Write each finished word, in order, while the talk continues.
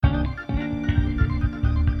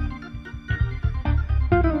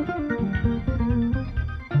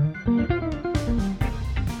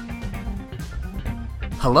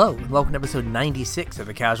Hello, and welcome to episode 96 of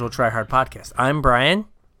the Casual Tryhard Podcast. I'm Brian.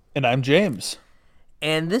 And I'm James.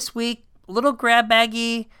 And this week, a little grab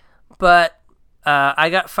baggy, but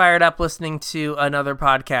I got fired up listening to another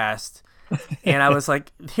podcast. And I was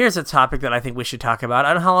like, here's a topic that I think we should talk about.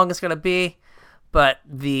 I don't know how long it's going to be, but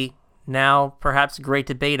the now perhaps great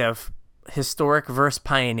debate of historic versus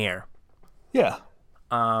pioneer. Yeah.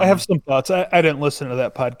 I have some thoughts. I didn't listen to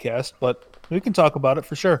that podcast, but we can talk about it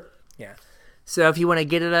for sure. Yeah. So if you want to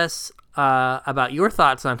get at us about your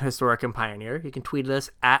thoughts on historic and pioneer, you can tweet at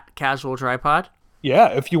us at Casual Tripod. Yeah,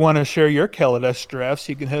 if you want to share your Kaladesh drafts,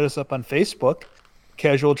 you can hit us up on Facebook,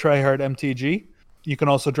 Casual Tryhard MTG. You can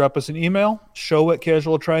also drop us an email,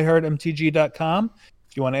 show@casualtryhardmtg.com.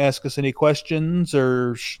 If you want to ask us any questions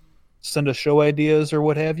or send us show ideas or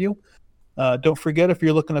what have you. Don't forget, if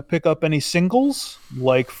you're looking to pick up any singles,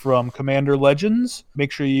 like from Commander Legends,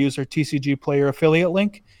 make sure you use our TCG player affiliate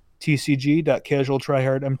link,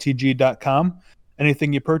 tcg.casualtryhardmtg.com.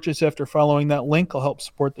 Anything you purchase after following that link will help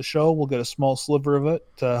support the show. We'll get a small sliver of it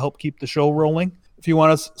to help keep the show rolling. If you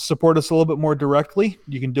want to support us a little bit more directly,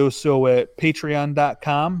 you can do so at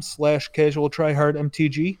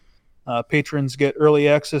patreon.com/casualtryhardmtg. Patrons get early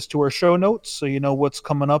access to our show notes, so you know what's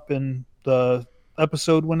coming up in the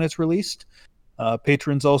episode when it's released.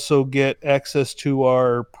 Patrons also get access to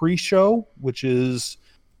our pre-show, which is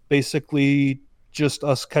basically just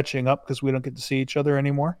us catching up because we don't get to see each other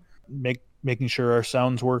anymore. Making sure our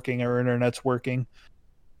sound's working, our internet's working.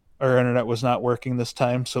 Our internet was not working this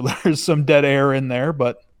time, so there's some dead air in there,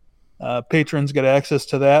 but patrons get access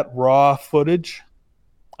to that raw footage.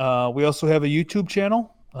 We also have a YouTube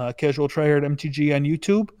channel, Casual Tryhard MTG on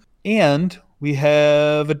YouTube, and we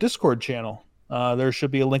have a Discord channel. There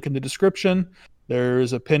should be a link in the description.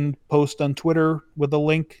 There's a pinned post on Twitter with a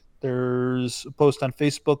link. There's a post on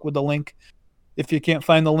Facebook with a link. If you can't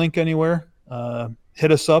find the link anywhere, hit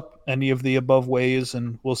us up any of the above ways,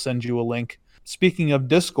 and we'll send you a link. Speaking of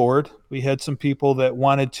Discord, we had some people that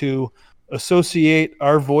wanted to associate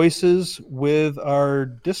our voices with our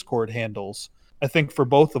Discord handles. I think for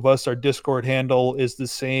both of us, our Discord handle is the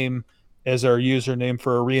same as our username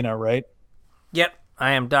for Arena, right? Yep.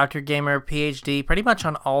 I am Dr. Gamer PhD, pretty much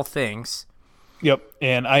on all things. Yep.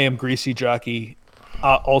 And I am Greasy Jockey,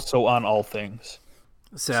 also on all things.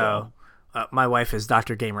 So my wife is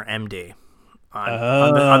Dr. Gamer MD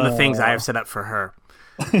on the things I have set up for her.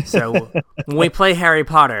 So when we play Harry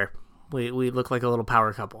Potter, we look like a little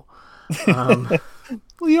power couple. Well,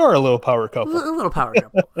 you are a little power couple. A little power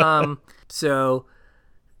couple. So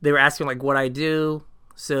they were asking like what I do.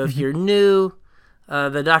 So if you're new,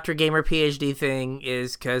 the Dr. Gamer PhD thing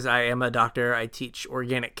is because I am a doctor. I teach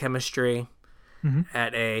organic chemistry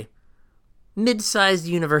at a mid-sized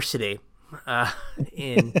university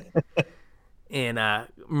in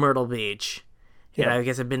Myrtle Beach. And I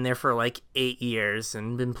guess I've been there for like 8 years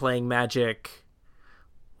and been playing Magic.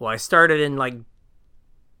 Well, I started in like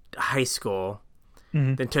high school,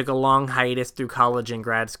 then took a long hiatus through college and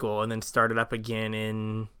grad school, and then started up again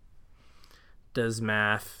in,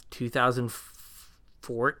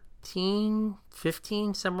 2014,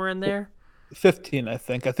 15, somewhere in there. 15, I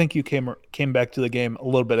think. I think you came back to the game a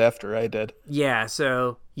little bit after I did. Yeah,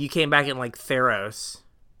 so you came back in like Theros.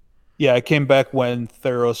 Yeah, I came back when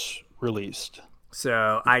Theros released.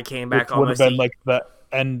 So I came back Which would have been like the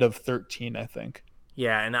end of 13, I think.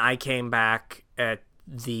 Yeah, and I came back at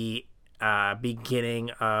the beginning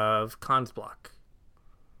of Consblock.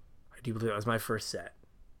 I do believe that was my first set.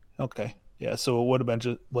 Okay. Yeah, so it would have been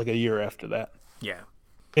just like a year after that. Yeah.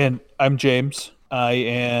 And I'm James. I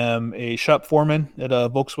am a shop foreman at a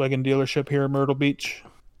Volkswagen dealership here in Myrtle Beach.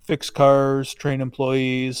 Fix cars, train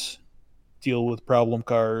employees, deal with problem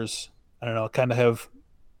cars. I don't know, kind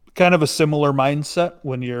of a similar mindset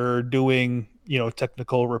when you're doing,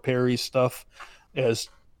 technical repairy stuff as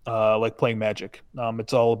like playing Magic.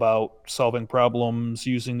 It's all about solving problems,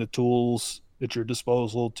 using the tools at your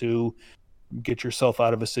disposal to get yourself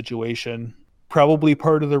out of a situation. Probably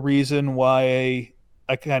part of the reason why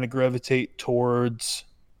I kind of gravitate towards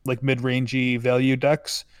like mid-rangey value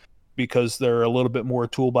decks, because they're a little bit more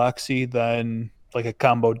toolboxy than like a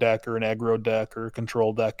combo deck or an aggro deck or a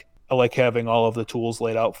control deck. I like having all of the tools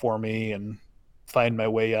laid out for me and find my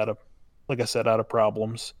way out of, like I said, out of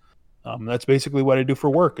problems. That's basically what I do for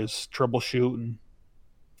work, is troubleshoot and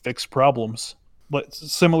fix problems. But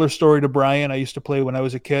similar story to Brian. I used to play when I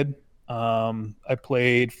was a kid. I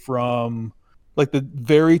played from like the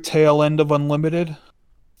very tail end of Unlimited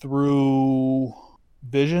through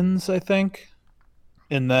Visions, I think.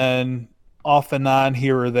 And then off and on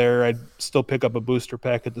here or there, I'd still pick up a booster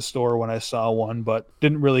pack at the store when I saw one, but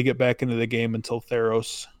didn't really get back into the game until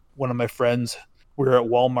Theros. One of my friends we were at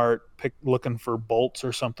Walmart looking for bolts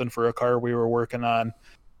or something for a car we were working on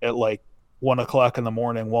at like 1 o'clock in the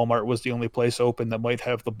morning. Walmart was the only place open that might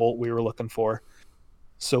have the bolt we were looking for.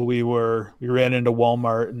 So we ran into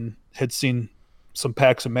Walmart and had seen some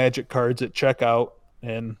packs of Magic cards at checkout,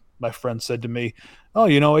 and my friend said to me, "Oh,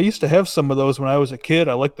 I used to have some of those when I was a kid.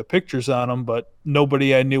 I liked the pictures on them, but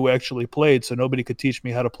nobody I knew actually played, so nobody could teach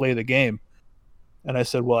me how to play the game." And I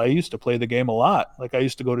said, "Well, I used to play the game a lot. Like I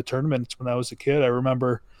used to go to tournaments when I was a kid. I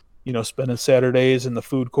remember, spending Saturdays in the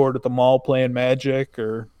food court at the mall playing Magic,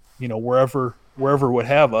 or wherever would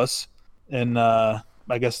have us." And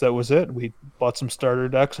I guess that was it. We bought some starter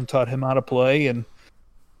decks and taught him how to play. And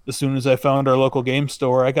as soon as I found our local game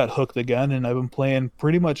store, I got hooked again, and I've been playing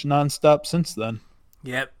pretty much nonstop since then.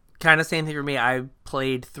 Yep. Kind of same thing for me. I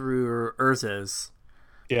played through Urza's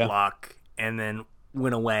block and then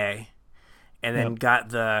went away and then got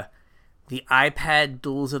the iPad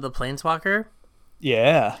Duels of the Planeswalker.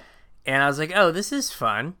 Yeah. And I was like, oh, this is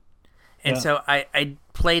fun. And so I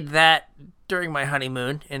played that during my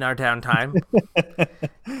honeymoon in our downtime.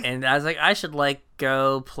 And I was like, I should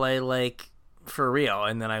go play for real.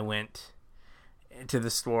 And then I went to the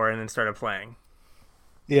store and then started playing.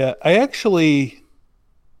 Yeah, I've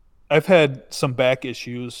had some back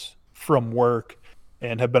issues from work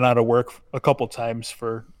and have been out of work a couple times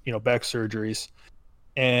for, back surgeries.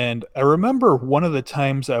 And I remember one of the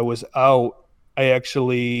times I was out, I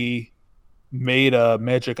actually made a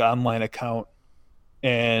Magic Online account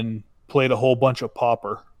and played a whole bunch of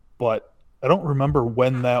Pauper, but I don't remember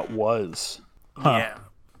when that was. Yeah.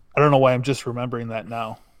 I don't know why I'm just remembering that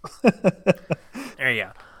now. There you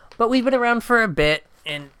go. But we've been around for a bit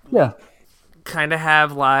and kind of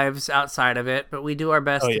have lives outside of it, but we do our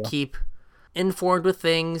best to keep informed with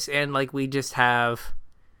things, and we just have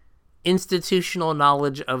institutional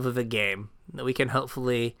knowledge of the game that we can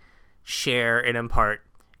hopefully share and impart.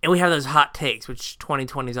 And we have those hot takes, which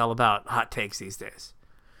 2020 is all about, hot takes these days.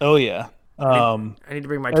 Oh, yeah. I need to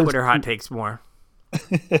bring my Twitter hot takes more.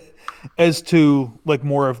 As to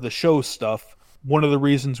more of the show stuff, one of the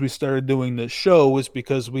reasons we started doing this show was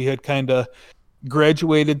because we had kind of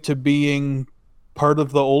graduated to being part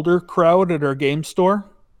of the older crowd at our game store.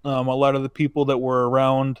 A lot of the people that were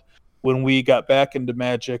around when we got back into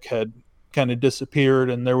Magic had kind of disappeared,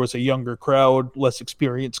 and there was a younger crowd, less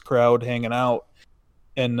experienced crowd hanging out.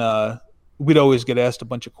 And we'd always get asked a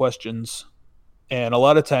bunch of questions. And a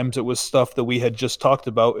lot of times it was stuff that we had just talked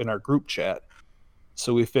about in our group chat.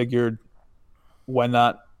 So we figured, why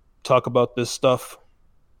not talk about this stuff,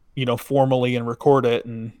 formally and record it.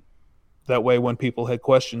 And that way when people had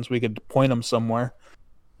questions, we could point them somewhere.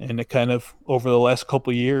 And it kind of, over the last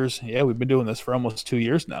couple of years, we've been doing this for almost 2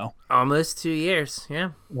 years now. Almost 2 years,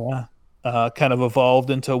 yeah. Yeah. Kind of evolved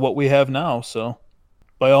into what we have now. So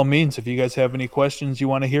by all means, if you guys have any questions you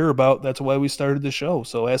want to hear about, that's why we started the show.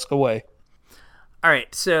 So ask away. All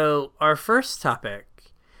right, so our first topic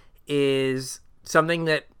is something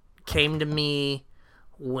that came to me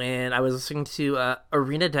when I was listening to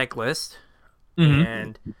Arena Deck List,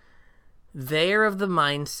 and they're of the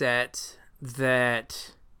mindset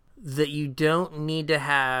that you don't need to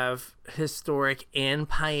have Historic and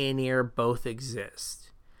Pioneer both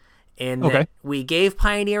exist, and that we gave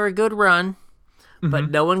Pioneer a good run,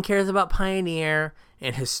 but no one cares about Pioneer,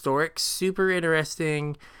 and Historic's super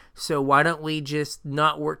interesting. So why don't we just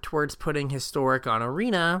not work towards putting Historic on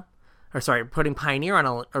Arena, putting Pioneer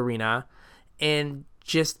on Arena, and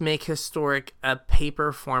just make Historic a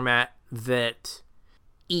paper format that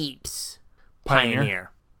eats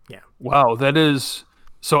Pioneer. Yeah. Wow, that is...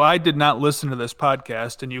 So I did not listen to this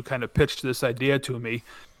podcast, and you kind of pitched this idea to me,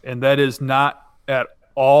 and that is not at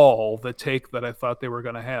all the take that I thought they were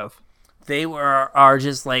going to have. They are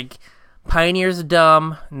just Pioneer's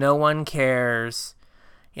dumb, no one cares.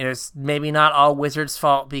 It's maybe not all Wizards'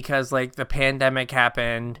 fault because the pandemic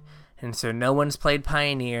happened, and so no one's played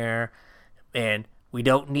Pioneer, and we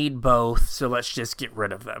don't need both, so let's just get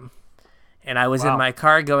rid of them. And I was in my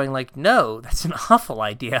car going no, that's an awful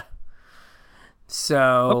idea.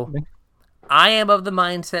 So I am of the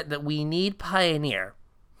mindset that we need Pioneer.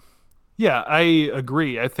 Yeah, I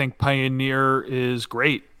agree. I think Pioneer is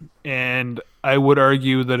great, and I would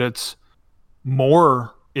argue that it's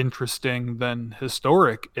more interesting than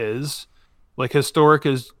Historic is. Historic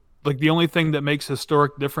is the only thing that makes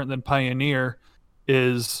Historic different than Pioneer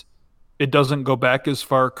is it doesn't go back as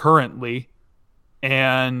far currently,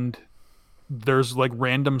 and there's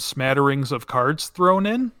random smatterings of cards thrown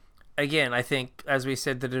in. Again, I think, as we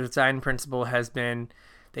said, the design principle has been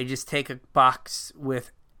they just take a box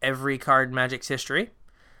with every card in Magic's history.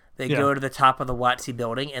 They go to the top of the WotC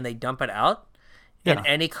building and they dump it out. And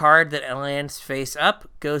Yeah, any card that lands face up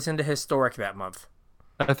goes into historic that month.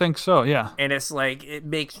 I think so. Yeah. And it's like, it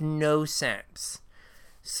makes no sense.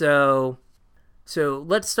 So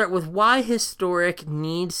let's start with why historic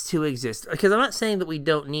needs to exist. Because I'm not saying that we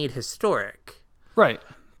don't need historic, Right.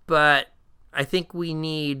 but I think we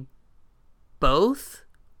need both.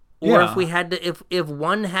 Or Yeah. if we had to, if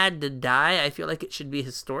one had to die, I feel like it should be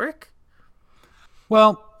historic.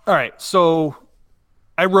 Well, all right. So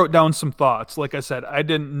I wrote down some thoughts. Like I said, I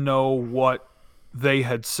didn't know what they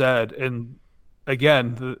had said. And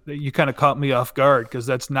again, you kind of caught me off guard because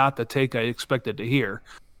that's not the take I expected to hear.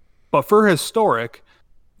 But for historic,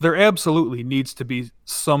 there absolutely needs to be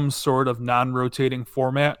some sort of non-rotating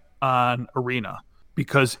format on Arena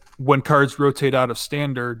because when cards rotate out of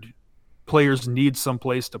standard, players need some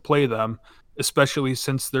place to play them, especially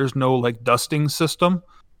since there's no like dusting system.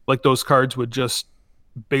 Like those cards would just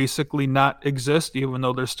basically not exist, even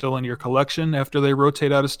though they're still in your collection after they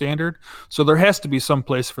rotate out of standard. So there has to be some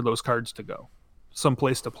place for those cards to go, some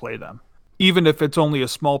place to play them. Even if it's only a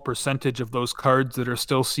small percentage of those cards that are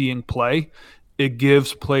still seeing play, it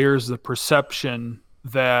gives players the perception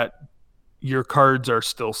that your cards are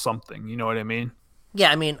still something. You know what I mean?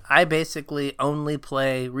 Yeah, I mean, I basically only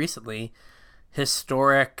play recently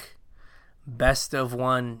historic best of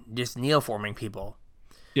one, just neoforming people.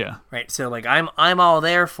 Yeah. Right. So like I'm all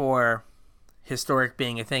there for historic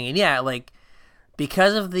being a thing. And yeah, like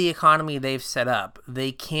because of the economy they've set up,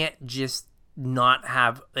 they can't just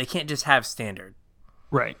have standard.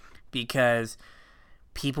 Right. Because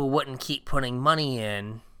people wouldn't keep putting money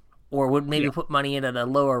in or would maybe put money in at a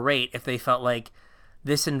lower rate if they felt like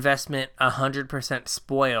this investment 100%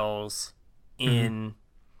 spoils in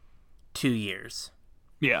 2 years.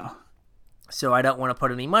 Yeah. So I don't want to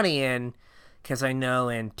put any money in because I know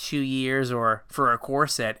in 2 years or for a core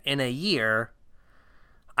set in a year,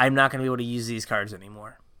 I'm not going to be able to use these cards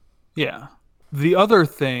anymore. Yeah. The other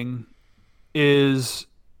thing is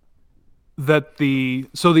that the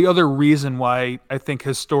other reason why I think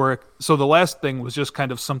historic, so the last thing was just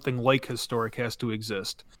kind of something like historic has to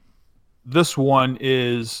exist. This one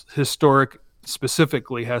is historic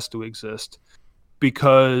specifically has to exist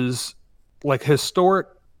because like historic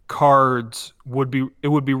cards would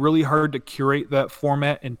be really hard to curate that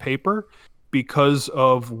format in paper because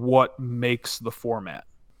of what makes the format.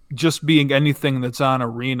 Just being anything that's on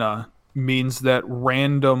Arena means that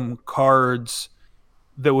random cards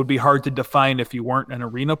that would be hard to define if you weren't an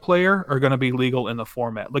Arena player are going to be legal in the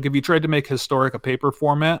format. Like if you tried to make historic a paper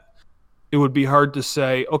format, it would be hard to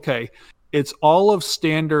say, okay, it's all of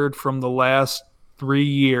standard from the last 3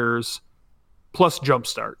 years plus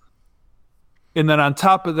Jumpstart. And then on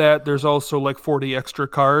top of that, there's also like 40 extra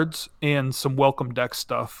cards and some welcome deck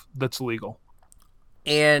stuff that's legal.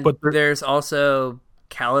 And there's also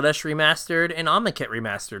Kaladesh Remastered and Amonkhet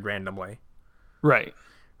Remastered randomly. Right.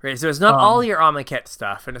 Right. So it's not all your Amonkhet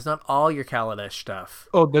stuff and it's not all your Kaladesh stuff.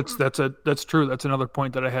 Oh, that's true. That's another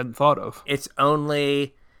point that I hadn't thought of. It's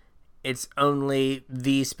only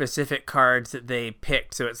the specific cards that they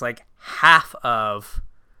picked. So it's like half of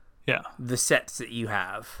the sets that you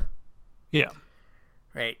have. Yeah.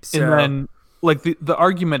 Right. So, and then like the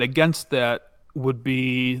argument against that would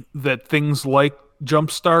be that things like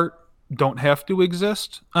Jumpstart don't have to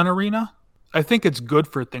exist on Arena. I think it's good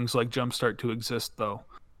for things like Jumpstart to exist though.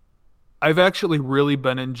 I've actually really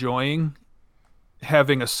been enjoying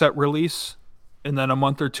having a set release and then a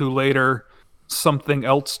month or two later something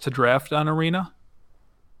else to draft on Arena.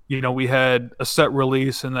 You know, we had a set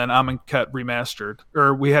release and then Amonkhet Remastered,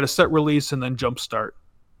 or we had a set release and then Jumpstart,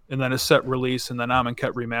 and then a set release and then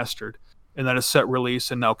Amonkhet Remastered, and then a set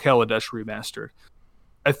release and now Kaladesh Remastered.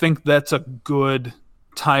 I think that's a good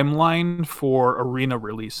timeline for Arena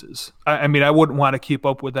releases. I mean, I wouldn't want to keep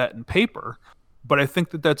up with that in paper, but I think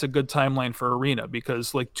that that's a good timeline for Arena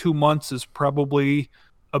because like 2 months is probably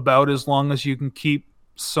about as long as you can keep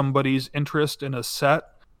somebody's interest in a set.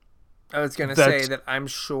 I was going to say that I'm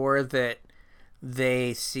sure that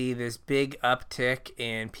they see this big uptick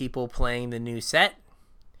in people playing the new set.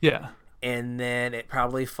 Yeah. And then it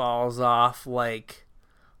probably falls off like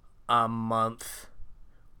a month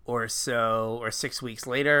or so or 6 weeks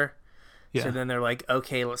later. Yeah. So then they're like,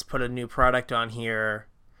 okay, let's put a new product on here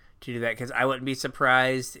to do that. Because I wouldn't be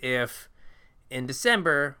surprised if in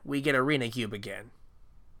December we get Arena Cube again.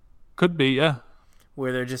 Could be, yeah.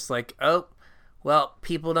 Where they're just like, oh, well,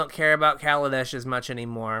 people don't care about Kaladesh as much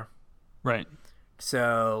anymore. Right.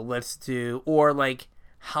 So let's do, or like,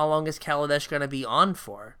 how long is Kaladesh going to be on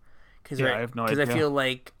for? Cause, I have no idea. Because I feel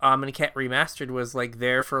like Amonkhet Remastered was like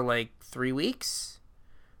there for like 3 weeks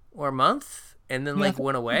or a month and then like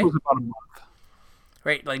went away. It was about a month.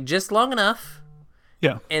 Right. Like just long enough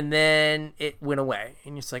Yeah. And then it went away,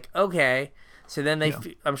 and you're just like, okay. So then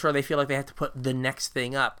I'm sure they feel like they have to put the next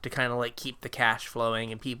thing up to kind of like keep the cash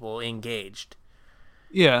flowing and people engaged.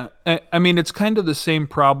 Yeah. I mean, it's kind of the same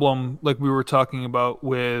problem like we were talking about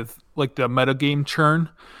with like the metagame churn,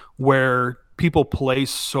 where people play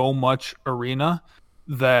so much Arena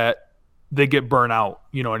that they get burnt out.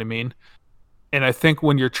 You know what I mean? And I think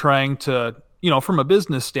when you're trying to, from a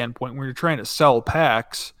business standpoint, when you're trying to sell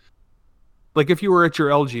packs, like if you were at your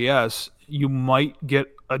LGS, you might get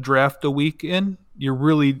a draft a week in. You're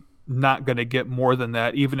really not going to get more than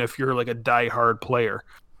that, even if you're like a diehard player.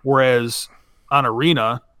 Whereas on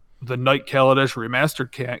Arena, the night Kaladesh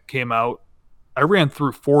Remastered came out, I ran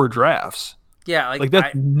through 4 drafts. Yeah, like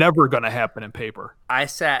that's never going to happen in paper. I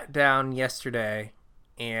sat down yesterday,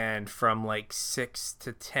 and from like 6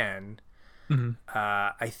 to 10,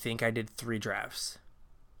 I think I did 3 drafts.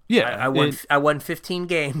 Yeah, I won 15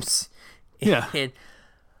 games. Yeah, and,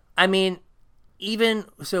 I mean, even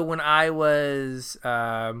so, when I was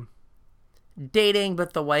dating,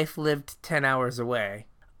 but the wife lived 10 hours away,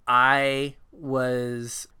 I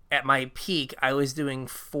was at my peak. I was doing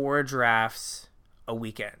 4 drafts a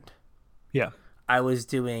weekend. Yeah, I was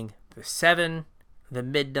doing the 7, the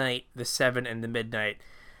midnight, the 7, and the midnight.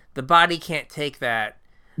 The body can't take that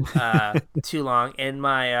too long, and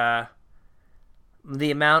my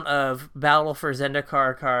the amount of Battle for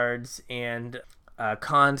Zendikar cards and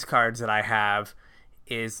cons cards that I have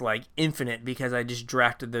is like infinite because I just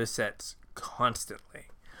drafted those sets constantly.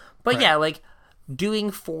 But right. Yeah, like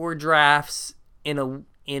doing 4 drafts in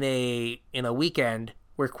a weekend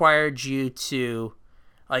required you to,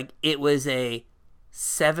 like, it was a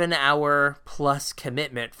 7-hour plus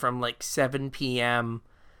commitment from like 7 p.m.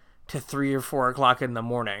 to 3 or 4 o'clock in the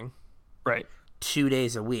morning. Right. 2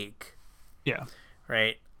 days a week. Yeah.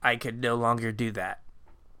 Right. I could no longer do that.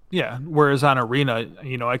 Yeah. Whereas on Arena,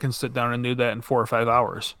 I can sit down and do that in 4 or 5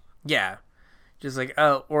 hours. Yeah. Just like,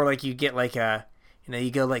 or like you get like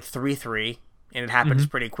you go like 3-3 and it happens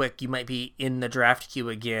pretty quick. You might be in the draft queue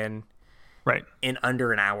again. Right. In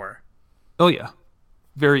under an hour. Oh yeah.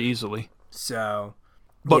 Very easily. So.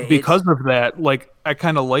 But because of that, like, I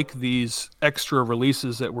kind of like these extra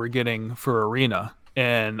releases that we're getting for Arena.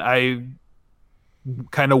 And I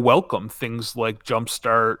kind of welcome things like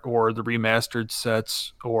Jumpstart or the remastered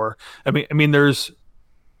sets, or I mean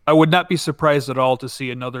I would not be surprised at all to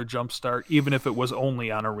see another Jumpstart, even if it was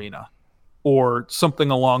only on Arena or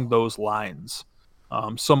something along those lines.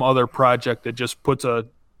 Some other project that just puts a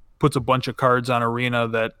bunch of cards on Arena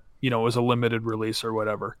that is a limited release or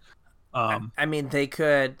whatever. I mean, they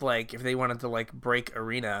could, like, if they wanted to like break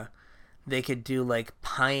Arena, they could do like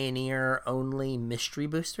Pioneer only mystery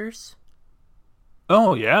boosters.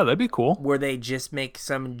 Oh, yeah, that'd be cool. Where they just make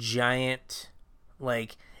some giant,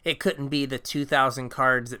 like, it couldn't be the 2,000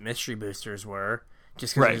 cards that mystery boosters were,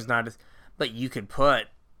 just because there's not, but you could put,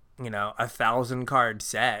 1,000 card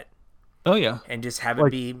set. Oh, yeah. And just have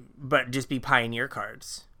it just be Pioneer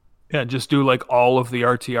cards. Yeah, just do, like, all of the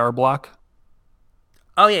RTR block.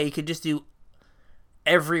 Oh, yeah, you could just do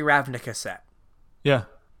every Ravnica set. Yeah.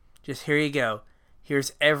 Just, here you go.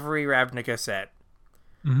 Here's every Ravnica set.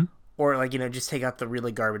 Mm-hmm. Or, like, just take out the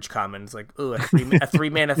really garbage commons. Like, ooh, a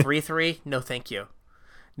 3-mana 3/3? No, thank you.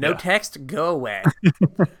 No text? Go away.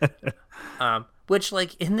 Which,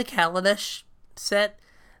 like, in the Kaladesh set,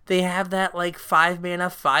 they have that, like, 5-mana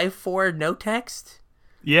 5/4 no text.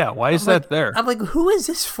 Yeah, why is that there? I'm like, who is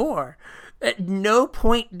this for? At no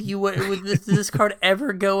point would this card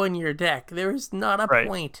ever go in your deck. There is not a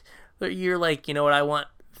point that you're like, you know what, I want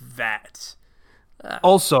that.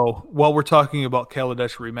 Also, while we're talking about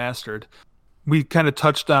Kaladesh Remastered, we kind of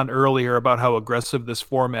touched on earlier about how aggressive this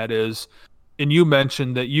format is, and you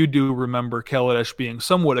mentioned that you do remember Kaladesh being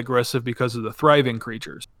somewhat aggressive because of the thriving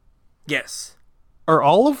creatures. Yes. Are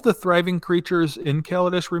all of the thriving creatures in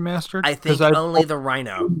Kaladesh Remastered? I think only the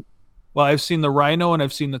Rhino. Well, I've seen the Rhino and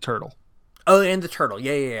I've seen the Turtle. Oh, and the Turtle.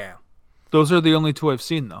 Yeah. Those are the only 2 I've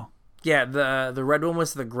seen, though. Yeah, the red one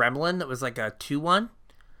was the Gremlin that was like a 2/1.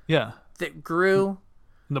 Yeah. That grew.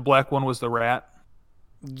 And the black one was the rat.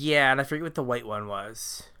 Yeah, and I forget what the white one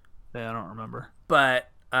was. Yeah, I don't remember. But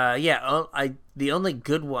the only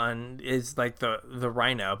good one is like the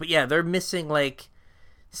Rhino. But yeah, they're missing, like,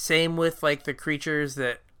 same with like the creatures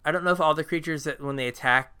that, I don't know if all the creatures that when they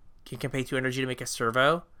attack can pay 2 energy to make a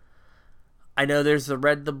servo. I know there's the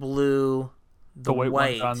red, the blue, the white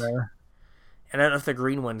one's on there, and I don't know if the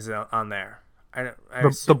green one's on there.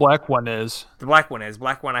 The black one is. The black one is.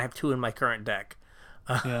 Black one, I have 2 in my current deck.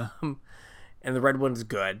 Yeah. And the red one's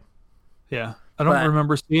good. Yeah. I don't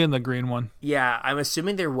remember seeing the green one. Yeah, I'm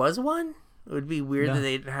assuming there was one. It would be weird that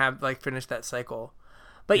they didn't have, like, finished that cycle.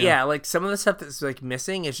 But yeah, like some of the stuff that's like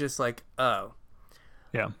missing is just like, oh.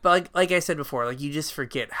 Yeah. But like I said before, like you just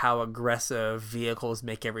forget how aggressive vehicles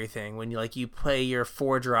make everything when you play your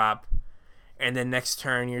 4-drop and then next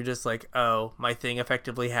turn you're just like, oh, my thing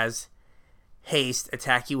effectively has haste,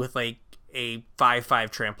 attack you with like a 5/5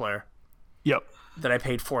 trampler. Yep. That I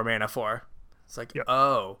paid 4 mana for. It's like, yep.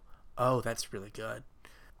 oh, that's really good.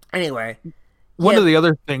 Anyway. One of the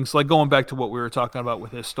other things, like going back to what we were talking about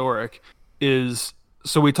with Historic, is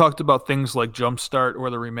so we talked about things like Jumpstart or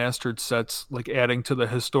the remastered sets, like adding to the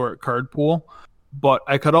Historic card pool. But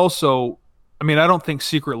I could also, I mean, I don't think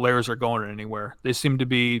Secret Lairs are going anywhere. They seem to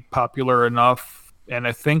be popular enough. And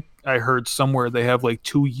I think I heard somewhere they have like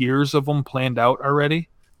 2 years of them planned out already.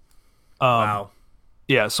 Wow.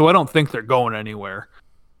 Yeah, so I don't think they're going anywhere.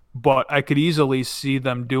 But I could easily see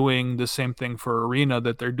them doing the same thing for Arena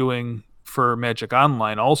that they're doing for Magic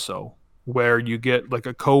Online also, where you get like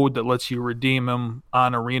a code that lets you redeem them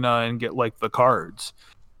on Arena and get like the cards.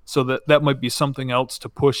 So that might be something else to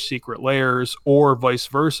push Secret Lairs, or vice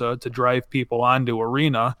versa to drive people onto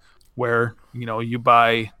Arena, where you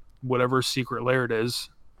buy whatever Secret Lair it is,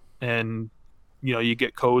 and you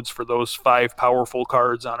get codes for those 5 powerful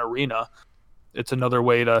cards on Arena. It's another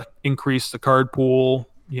way to increase the card pool,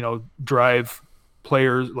 drive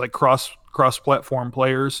players, like cross-platform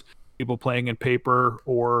players, people playing in paper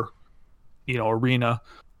or, Arena.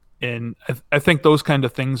 And I think those kind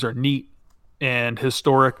of things are neat. And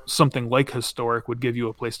something like Historic would give you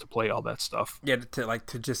a place to play all that stuff. Yeah,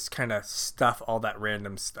 to just kind of stuff all that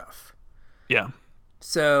random stuff. Yeah.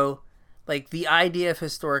 So, like, the idea of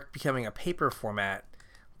Historic becoming a paper format,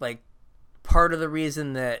 like, part of the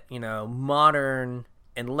reason that, Modern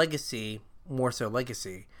and Legacy, more so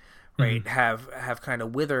Legacy, right, have kind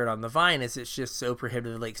of withered on the vine is it's just so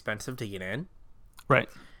prohibitively expensive to get in. Right.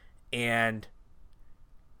 And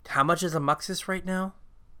how much is a Muxus right now?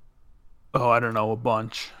 Oh, I don't know, a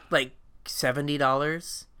bunch. Like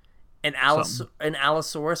 $70. An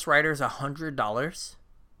Allosaurus Rider is $100.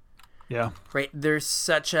 Yeah. Right. There's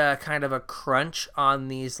such a kind of a crunch on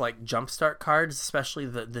these like Jumpstart cards, especially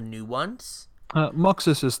the new ones.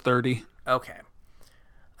 Muxus is 30. Okay.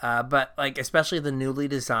 But like especially the newly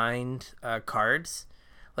designed cards,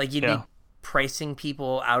 like you'd be pricing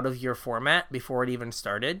people out of your format before it even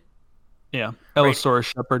started. Yeah. Allosaurus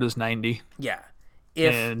Shepherd is 90. Yeah.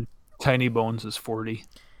 And Tiny Bones is 40.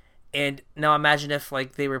 And now imagine if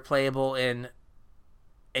like they were playable in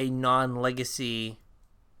a non-legacy,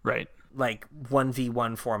 right? Like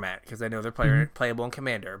 1v1 format, because I know they're playable in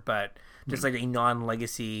Commander, but just like a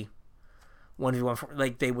non-legacy 1v1,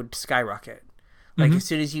 like they would skyrocket. Like as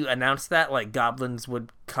soon as you announce that, like goblins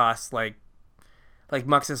would cost like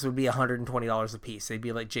Muxus would be $120 a piece. They'd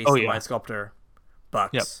be like Jason the Mind Sculptor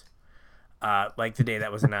bucks. Yep. Like the day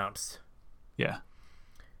that was announced. Yeah.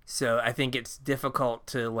 So I think it's difficult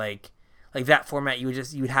to like that format.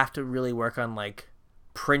 You'd have to really work on like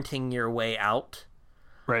printing your way out,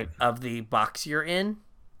 right, of the box you're in.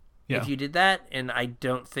 Yeah. If you did that, and I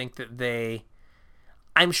don't think that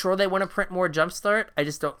I'm sure they want to print more Jumpstart. I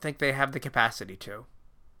just don't think they have the capacity to.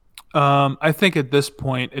 I think at this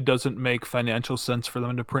point it doesn't make financial sense for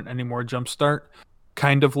them to print any more Jumpstart.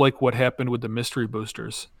 Kind of like what happened with the mystery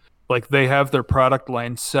boosters. Like they have their product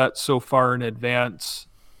line set so far in advance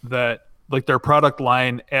that like their product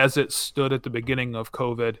line as it stood at the beginning of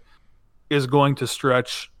COVID is going to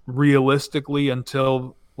stretch realistically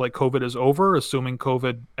until like COVID is over, assuming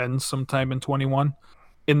COVID ends sometime in 21.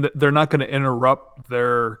 They're not going to interrupt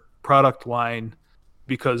their product line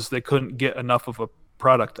because they couldn't get enough of a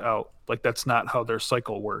product out. Like that's not how their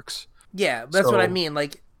cycle works. Yeah, that's what I mean.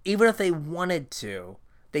 Like even if they wanted to,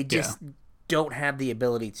 they just don't have the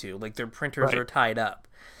ability to. Like their printers are tied up.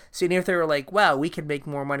 So even if they were like, wow, we can make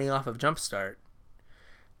more money off of Jumpstart,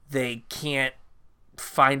 they can't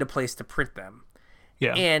find a place to print them.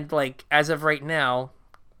 Yeah. And like as of right now,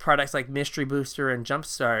 products like Mystery Booster and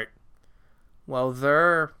Jumpstart, well,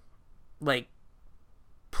 they're like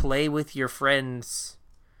play with your friends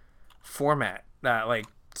format, like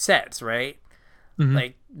sets, right?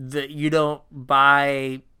 Like you don't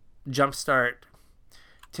buy Jumpstart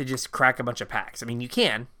to just crack a bunch of packs. I mean, you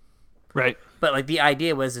can, right? But like the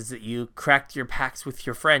idea is that you cracked your packs with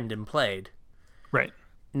your friend and played, right?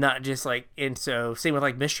 Not just like, and so same with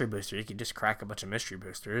like Mystery Booster, you could just crack a bunch of Mystery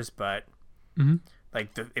Boosters, but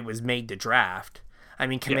like it was made to draft. I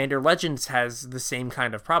mean, Commander Legends has the same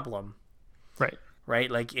kind of problem,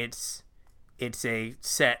 right? Like it's a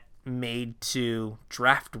set made to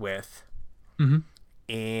draft with,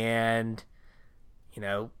 and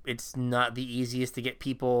it's not the easiest to get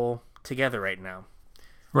people together right now,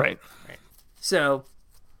 right? So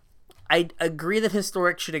I agree that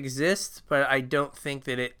historic should exist, but I don't think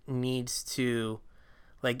that it needs to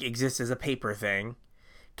like exist as a paper thing.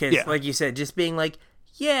 Because, like you said, just being like,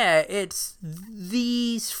 yeah, it's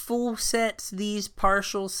these full sets, these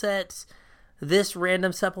partial sets, this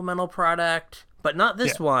random supplemental product, but not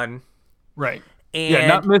this one. Right. And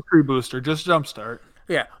not Mystery Booster, just Jumpstart.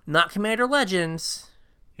 Yeah, not Commander Legends.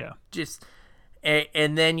 Yeah. Just,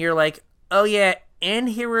 and then you're like, oh yeah, and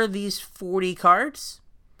here are these 40 cards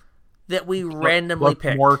that we randomly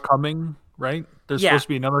picked. More coming, right? There's supposed to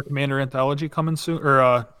be another Commander Anthology coming soon,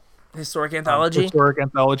 or Historic Anthology. Historic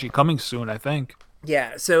Anthology coming soon, I think.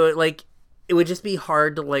 Yeah, so it would just be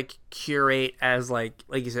hard to like curate as like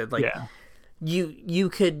you said, like you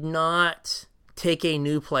could not take a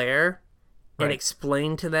new player and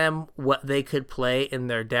explain to them what they could play in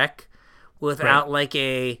their deck without like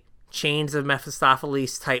a Chains of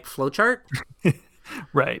Mephistopheles type flowchart.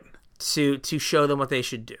 Right. To show them what they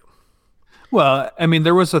should do. Well, I mean,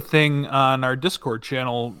 there was a thing on our Discord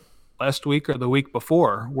channel last week or the week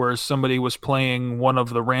before where somebody was playing one of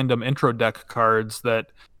the random intro deck cards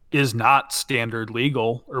that is not standard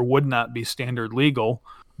legal or would not be standard legal,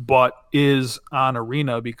 but is on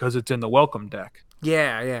Arena because it's in the welcome deck.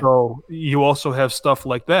 Yeah. So you also have stuff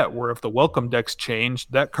like that where if the welcome deck's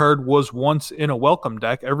changed, that card was once in a welcome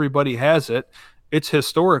deck, everybody has it. It's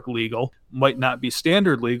historic legal, might not be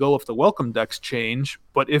standard legal if the welcome decks change,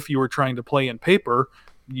 but if you were trying to play in paper,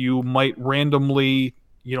 you might randomly,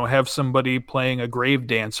 have somebody playing a Grave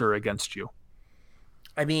Dancer against you.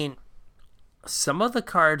 I mean, some of the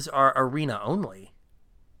cards are Arena only.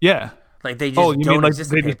 Yeah. Like they just don't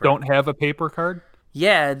exist in paper. They just don't have a paper card?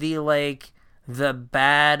 Yeah, the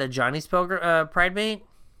bad Johnny Spell Pridemate.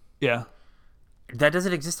 Yeah. That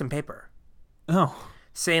doesn't exist in paper. Oh.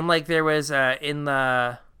 Same like there was in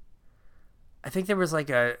the... I think there was like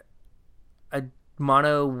a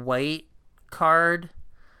mono white card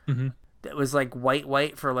that was like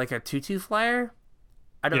white for like a 2/2 flyer.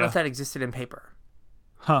 I don't know if that existed in paper.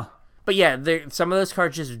 Huh. But yeah, some of those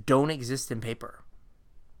cards just don't exist in paper.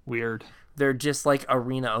 Weird. They're just like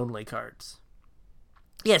Arena only cards.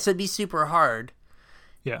 Yeah, so it'd be super hard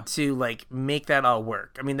to like make that all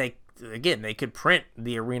work. I mean, they could print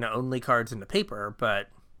the Arena only cards into paper, but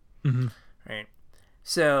right.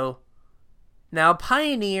 So now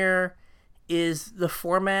Pioneer is the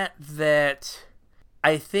format that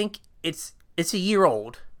I think it's a year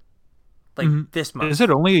old. Like this month. Is it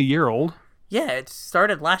only a year old? Yeah, it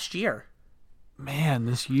started last year. Man,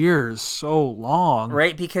 this year is so long.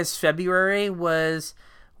 Right, because February was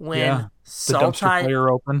when the Dumpster Fire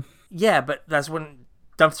open. Yeah, but that's when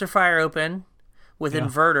Dumpster Fire open with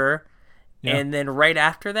Inverter. Yeah. And then right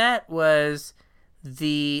after that was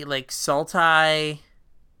the like Sultai,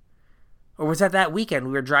 or was that weekend?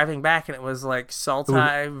 We were driving back and it was like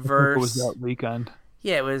Sultai versus. It was that weekend.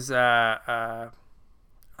 Yeah, it was. Oh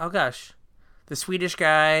gosh, the Swedish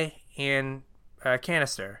guy and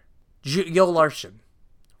Canister, Jo Larsen.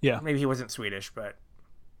 Yeah, maybe he wasn't Swedish, but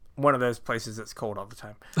one of those places that's cold all the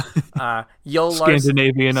time. Jo Larsen,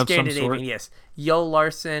 Scandinavian of some sort. Yes, Jo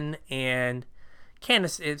Larsen and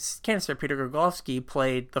Canister Peter Grogolski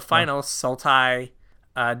played the final Sultai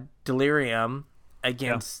Delirium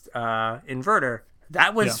against Inverter.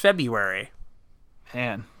 That was February.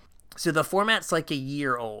 Man. So the format's like a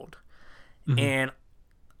year old. And,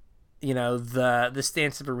 the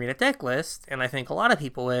stance of Arena deck list, and I think a lot of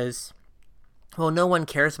people is, well, no one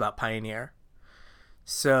cares about Pioneer.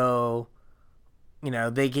 So,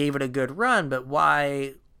 they gave it a good run, but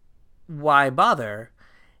why bother?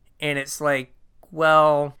 And it's like,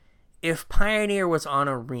 well, if Pioneer was on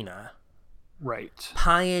Arena, right,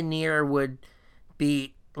 Pioneer would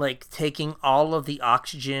be like taking all of the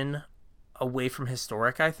oxygen away from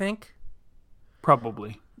Historic, I think.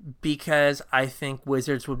 Probably. Because I think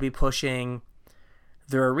Wizards would be pushing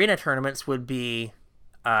their Arena tournaments would be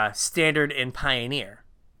standard in Pioneer.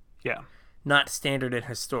 Yeah. Not standard in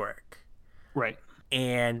Historic. Right.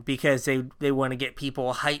 And because they want to get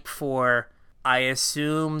people hyped for, I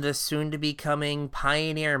assume, the soon-to-be coming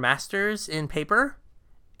Pioneer Masters in paper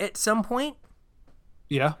at some point.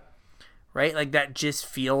 Yeah. Right? Like, that just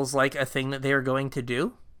feels like a thing that they are going to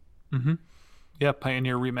do. Yeah,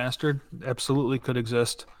 Pioneer Remastered absolutely could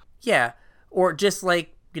exist. Yeah. Or just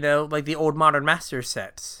like, like the old Modern Masters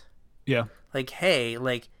sets. Yeah. Like, hey,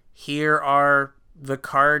 like, here are the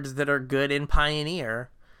cards that are good in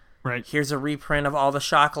Pioneer. Right. Here's a reprint of all the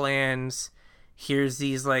Shocklands. Here's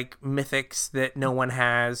these, like, mythics that no one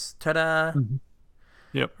has. Ta-da!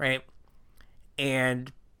 Yep. Right?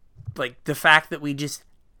 And, like, the fact that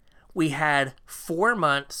we had 4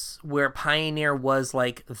 months where Pioneer was,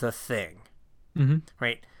 like, the thing.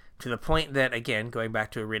 Right? to the point that, again, going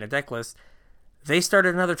back to Arena Decklist, they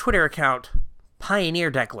started another Twitter account,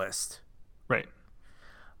 Pioneer Decklist. Right.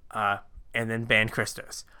 And then banned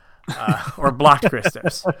Christos. Or blocked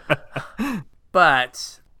Christos.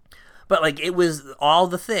 But like, it was all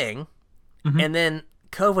the thing, and then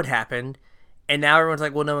COVID happened, and now everyone's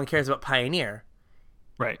like, well, no one cares about Pioneer.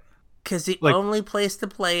 Right. Because the only place to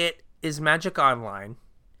play it is Magic Online.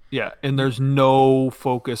 Yeah, and there's no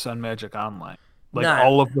focus on Magic Online. Like, None.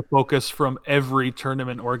 all of the focus from every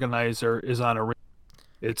tournament organizer is on Arena.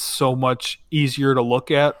 It's so much easier to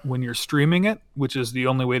look at when you're streaming it, which is the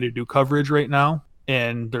only way to do coverage right now.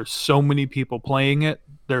 And there's so many people playing it.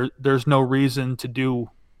 There's no reason to do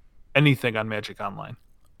anything on Magic Online.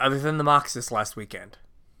 Other than the Moxus last weekend.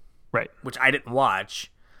 Right. Which I didn't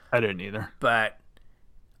watch. I didn't either. But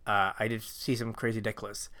I did see some crazy deck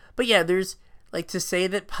lists. But yeah, there's, like, to say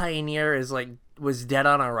that Pioneer is, like, was dead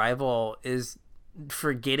on arrival is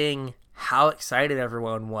forgetting how excited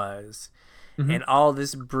everyone was. And all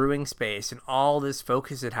this brewing space and all this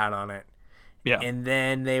focus it had on it. Yeah. And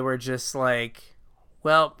then they were just like,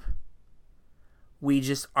 well, we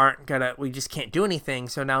just can't do anything,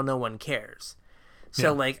 so now no one cares.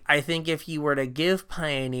 So, like, I think if you were to give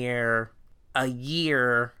Pioneer a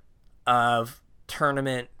year of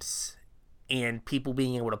tournaments and people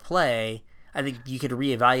being able to play, I think you could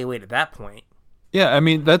reevaluate at that point. Yeah, I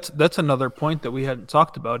mean, that's another point that we hadn't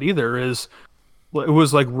talked about either, is it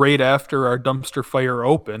was like right after our Dumpster Fire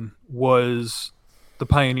Open was the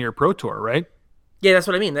Pioneer Pro Tour, right? Yeah, that's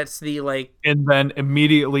what I mean. That's the, like... And then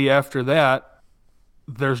immediately after that,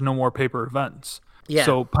 there's no more paper events. Yeah.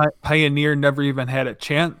 So Pioneer never even had a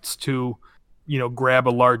chance to, grab a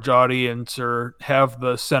large audience or have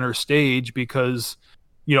the center stage because,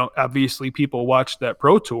 obviously people watched that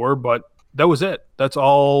Pro Tour, but that was it. That's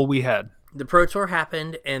all we had. The Pro Tour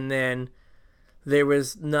happened, and then there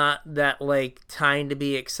was not that, like, time to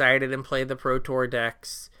be excited and play the Pro Tour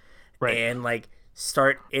decks. Right. And, like,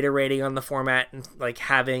 start iterating on the format and, like,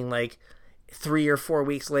 having, like, 3 or 4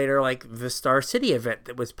 weeks later, like, the Star City event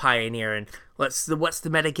that was Pioneer, and what's the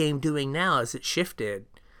metagame doing now as it shifted?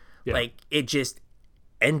 Yeah. Like, it just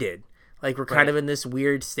ended. Like, we're kind of in this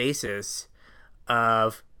weird stasis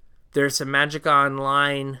of there's some Magic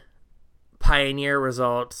Online Pioneer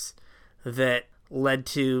results that led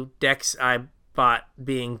to decks I bought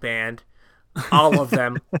being banned. All of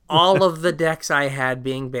them. All of the decks I had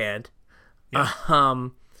being banned. Yeah.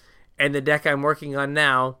 And the deck I'm working on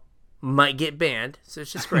now might get banned. So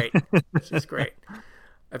it's just great. It's just great.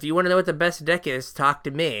 If you want to know what the best deck is, talk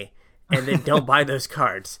to me. And then don't buy those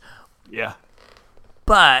cards. Yeah.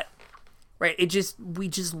 But, right, we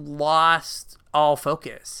just lost all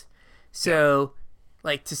focus. So,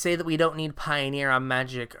 like, to say that we don't need Pioneer on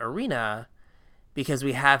Magic Arena because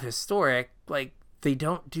we have Historic, like, they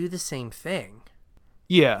don't do the same thing.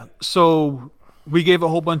 Yeah, so we gave a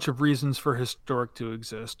whole bunch of reasons for Historic to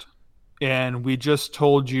exist. And we just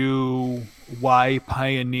told you why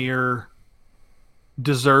Pioneer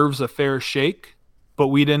deserves a fair shake, but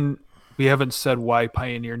we haven't said why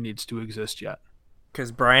Pioneer needs to exist yet.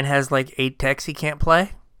 Because Brian has, like, 8 decks he can't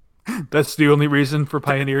play? That's the only reason for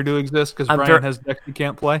Pioneer to exist, because Brian has decks he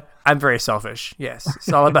can't play? I'm very selfish, yes.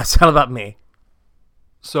 It's all about me.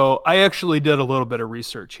 So I actually did a little bit of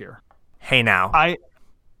research here. Hey, now.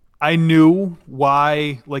 I knew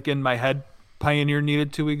why, like, in my head, Pioneer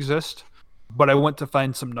needed to exist, but I went to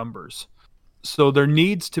find some numbers. So there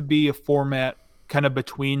needs to be a format kind of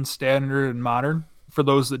between Standard and Modern. For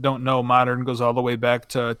those that don't know, Modern goes all the way back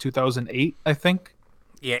to 2008, I think.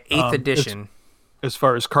 Yeah, 8th edition. As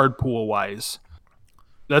far as card pool wise.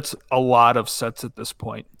 That's a lot of sets at this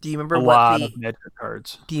point. Do you remember a lot of Magic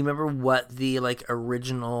cards? Do you remember what the, like,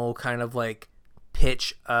 original kind of, like,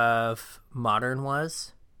 pitch of Modern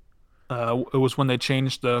was? It was when they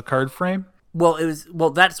changed the card frame.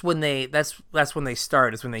 Well, that's when they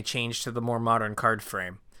start, is when they changed to the more modern card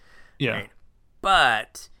frame. Yeah. Right?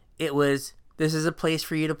 But it was, this is a place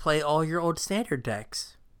for you to play all your old Standard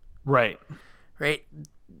decks. Right. Right?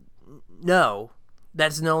 No,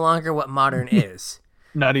 that's no longer what Modern is.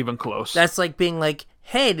 Not even close. That's like being like,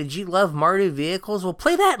 hey, did you love Mardu vehicles? Well,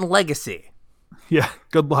 play that in Legacy. Yeah,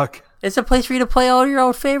 good luck. It's a place for you to play all your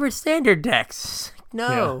old favorite Standard decks.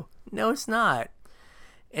 No, it's not.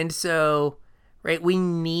 And so, right, we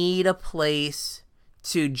need a place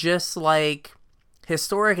to, just like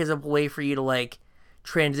Historic is a way for you to, like,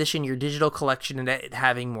 transition your digital collection into it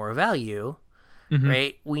having more value,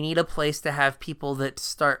 right? We need a place to have people that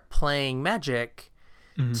start playing Magic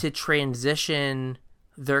to transition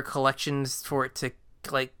their collections for it to,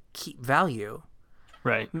 like, keep value.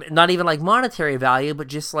 Right. Not even, like, monetary value, but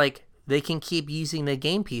just, like, they can keep using the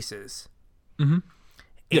game pieces. Mm-hmm.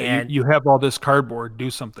 Yeah, And you have all this cardboard. Do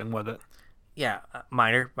something with it. yeah,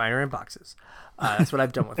 minor in boxes. That's what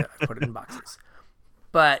I've done with it. I put it in boxes.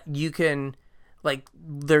 But you can, like,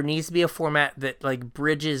 there needs to be a format that, like,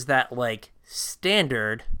 bridges that, like,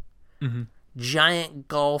 standard giant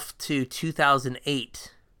golf to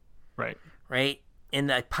 2008. Right. Right? And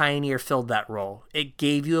that Pioneer filled that role. It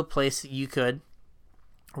gave you a place that you could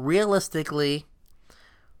realistically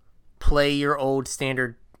play your old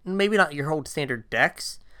standard, maybe not your old standard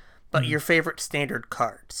decks, but your favorite standard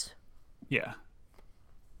cards. Yeah.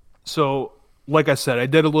 So, like I said, I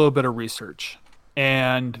did a little bit of research,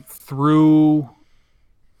 and through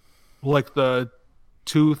like the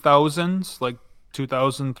 2000s, like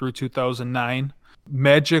 2000 through 2009,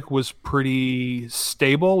 Magic was pretty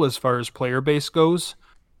stable as far as player base goes.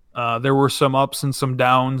 There were some ups and some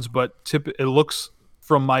downs, but it looks,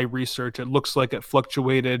 from my research, it looks like it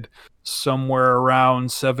fluctuated somewhere around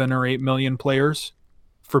 7 or 8 million players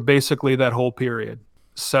for basically that whole period.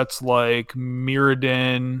 Sets like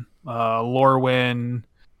Mirrodin, Lorwyn.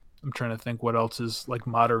 I'm trying to think what else is like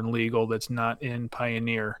modern legal that's not in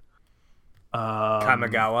Pioneer.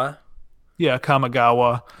 Kamigawa. Yeah,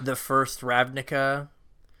 Kamigawa. The first Ravnica.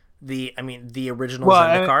 The original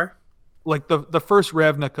Zendikar. Like the first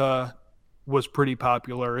Ravnica was pretty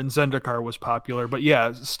popular, and Zendikar was popular. But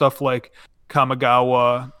yeah, stuff like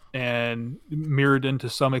Kamigawa and Mirrodin to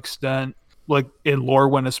some extent, like in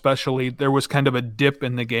Lorwyn especially, there was kind of a dip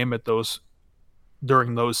in the game at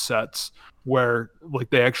during those sets where like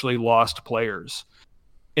they actually lost players.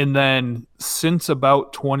 And then since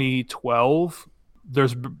about 2012,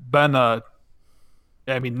 there's been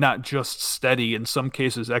not just steady, in some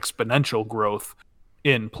cases exponential growth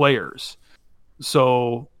in players.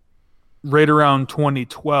 So right around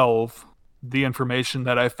 2012, the information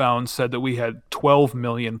that I found said that we had 12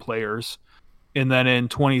 million players. And then in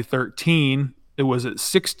 2013, it was at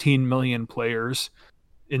 16 million players.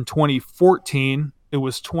 In 2014, it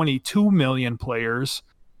was 22 million players.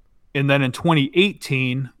 And then in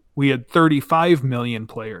 2018, we had 35 million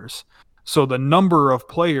players. So the number of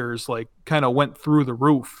players like kind of went through the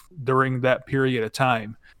roof during that period of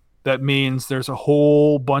time. That means there's a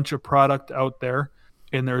whole bunch of product out there,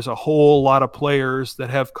 and there's a whole lot of players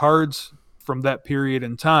that have cards from that period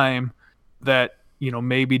in time that, you know,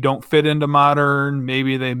 maybe don't fit into modern,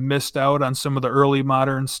 maybe they missed out on some of the early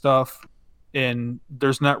modern stuff, and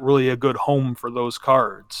there's not really a good home for those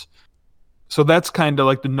cards. So that's kind of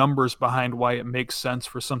like the numbers behind why it makes sense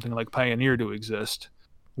for something like Pioneer to exist.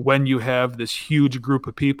 When you have this huge group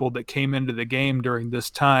of people that came into the game during this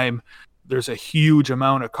time, there's a huge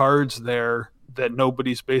amount of cards there that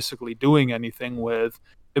nobody's basically doing anything with.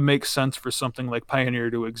 It makes sense for something like Pioneer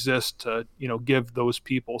to exist to, you know, give those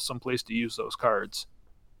people some place to use those cards.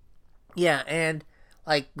 Yeah, and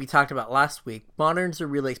like we talked about last week, Modern's a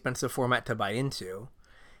really expensive format to buy into.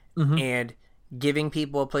 And giving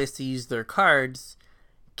people a place to use their cards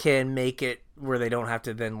can make it where they don't have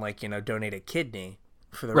to then, like, you know, donate a kidney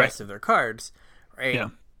for the rest of their cards, right? Yeah.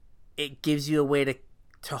 It gives you a way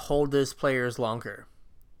to hold those players longer.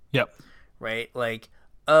 Yep. Right? Like,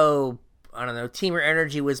 oh, I don't know, Temur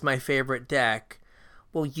Energy was my favorite deck.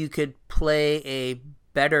 Well, you could play a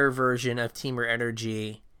better version of Temur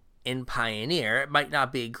Energy in Pioneer. It might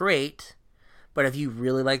not be great, but if you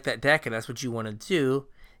really like that deck and that's what you want to do,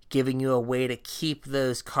 giving you a way to keep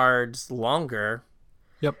those cards longer.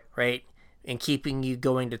 Yep. Right? And keeping you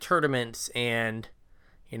going to tournaments and,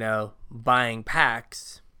 you know, buying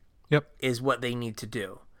packs. Yep. Is what they need to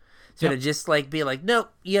do. So to just like be like, nope,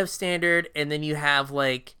 you have standard, and then you have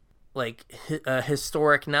like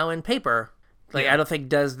historic now in paper. Like, I don't think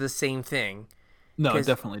does the same thing. No, it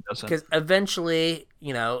definitely doesn't. Because eventually,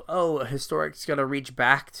 you know, historic's gonna reach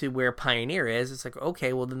back to where Pioneer is. It's like,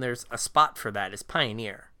 okay, well then there's a spot for that. It's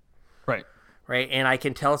Pioneer. Right. Right, and I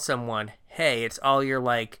can tell someone, hey, it's all your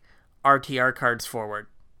like RTR cards forward.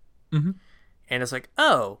 And it's like,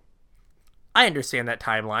 oh, I understand that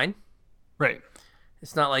timeline. Right.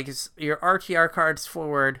 It's not like it's your RTR cards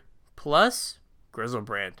forward plus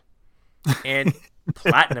Griselbrand and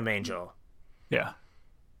Platinum Angel. Yeah.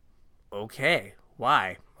 Okay.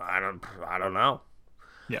 Why? I don't know.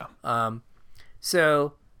 Yeah.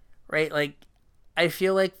 So, right, like I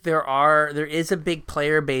feel like there is a big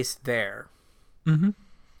player base there.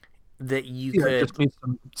 That you could just need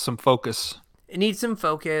some focus. It needs some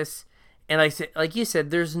focus. And like you said,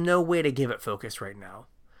 there's no way to give it focus right now.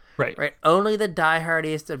 Right. Only the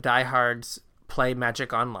diehardiest of diehards play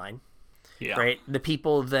Magic Online. Yeah. Right. The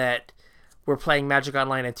people that were playing Magic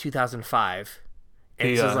Online in 2005, and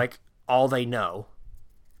this is like all they know.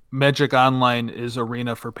 Magic Online is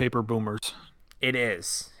Arena for paper boomers. It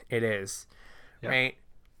is. It is. Yeah. Right?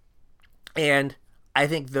 And I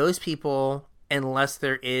think those people, unless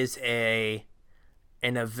there is an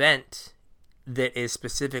event that is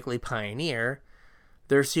specifically Pioneer,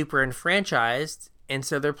 they're super enfranchised, and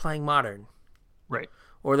so they're playing Modern. Right.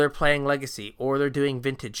 Or they're playing Legacy, or they're doing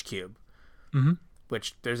Vintage Cube. Mm-hmm.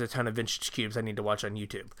 Which there's a ton of Vintage Cubes I need to watch on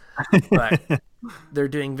YouTube. But they're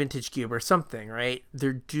doing Vintage Cube or something, right?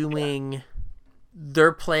 They're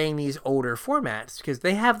playing these older formats because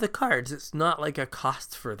they have the cards. It's not like a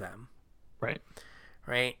cost for them. Right.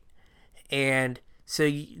 Right? And so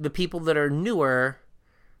the people that are newer,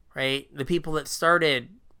 right? The people that started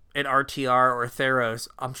at RTR or Theros,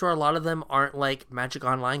 I'm sure a lot of them aren't like Magic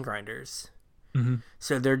Online grinders. Mm-hmm.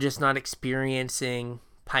 So they're just not experiencing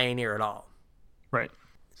Pioneer at all. Right.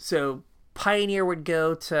 So Pioneer would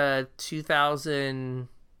go to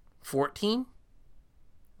 2014,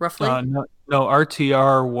 roughly? No,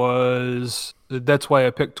 RTR was... That's why I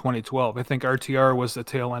picked 2012. I think RTR was the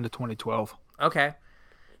tail end of 2012. Okay.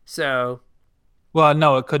 So... Well,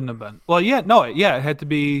 no, it couldn't have been. Well, yeah, no, yeah, it had to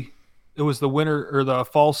be... It was the winter or the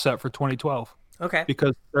fall set for 2012. Okay.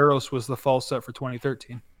 Because Theros was the fall set for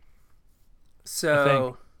 2013.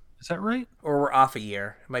 So... Is that right? Or we're off a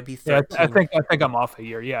year. It might be 13. Yeah, I think I'm off a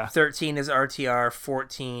year, yeah. 13 is RTR,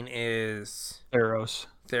 14 is... Theros.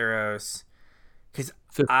 Because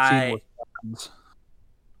 15 was...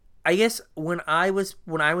 I guess when I was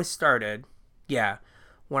started, yeah.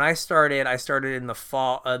 When I started in the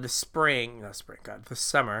fall, the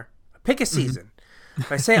summer. Pick a season. Mm-hmm.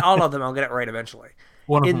 If I say all of them, I'll get it right eventually.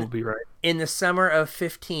 One of them will be right. In the summer of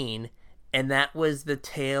 15, and that was the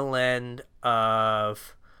tail end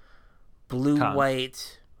of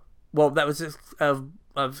Blue-White. Well, that was of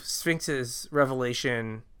Sphinx's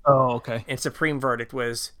Revelation. Oh, okay. And Supreme Verdict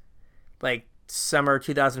was like summer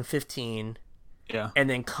 2015. Yeah. And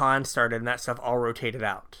then Con started, and that stuff all rotated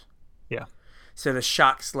out. Yeah. So the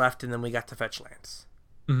Shocks left, and then we got to Fetch Lands.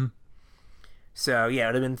 Mm-hmm. So, yeah,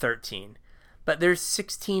 it would have been 13. But there's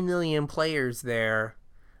 16 million players there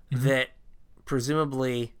that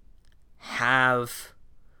presumably have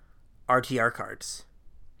RTR cards.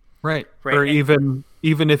 Right. Or even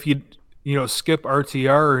if you skip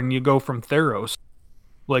RTR and you go from Theros,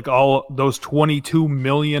 like all those 22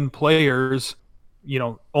 million players,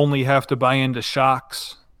 only have to buy into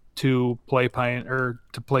Shocks to play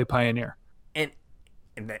Pioneer. And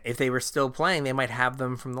if they were still playing, they might have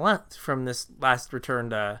them from this last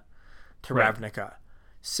return to right. Ravnica.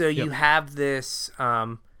 So you have this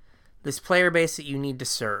this player base that you need to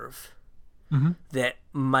serve that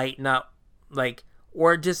might not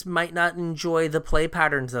or just might not enjoy the play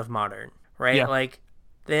patterns of Modern, right? Yeah. Like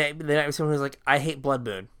they might be someone who's like, I hate Blood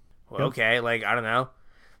Moon. Well, okay, I don't know.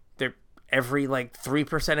 They're every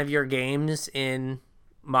 3% of your games in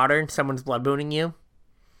Modern, someone's Blood Mooning you.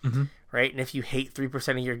 Mm-hmm. Right? And if you hate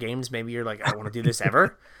 3% of your games, maybe you're like, I don't want to do this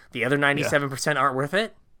ever. The other 97% aren't worth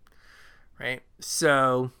it. Right?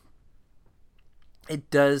 So it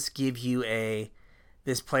does give you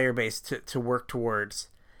this player base to work towards.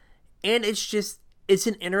 And it's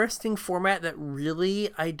an interesting format that really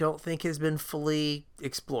I don't think has been fully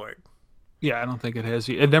explored. Yeah, I don't think it has.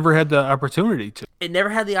 It never had the opportunity to. It never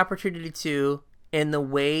had the opportunity to, and the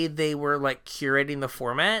way they were curating the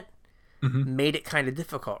format made it kind of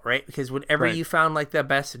difficult, right? Because whenever you found the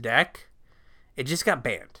best deck, it just got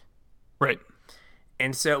banned. Right.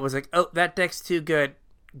 And so it was like, oh, that deck's too good,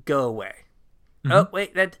 go away. Oh,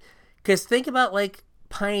 wait, because think about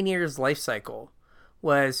Pioneer's life cycle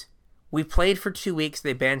was we played for 2 weeks,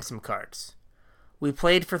 they banned some cards. We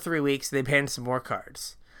played for 3 weeks, they banned some more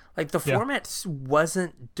cards. The format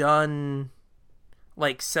wasn't done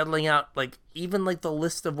settling out, even the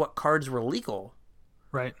list of what cards were legal.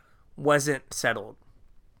 Right. Wasn't settled.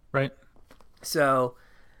 Right. So,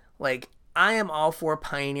 I am all for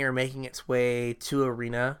Pioneer making its way to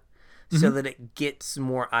Arena so that it gets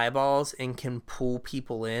more eyeballs and can pull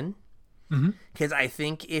people in. Because I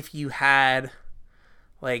think if you had,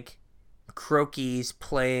 Crokies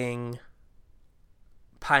playing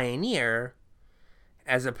Pioneer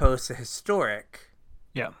as opposed to Historic,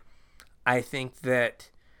 I think that,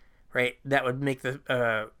 that would make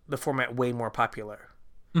the format way more popular.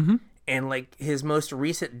 And his most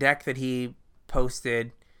recent deck that he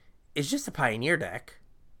posted is just a Pioneer deck.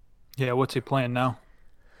 Yeah, what's he playing now?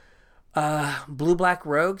 Blue-Black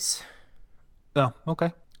Rogues. Oh,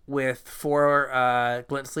 okay. With 4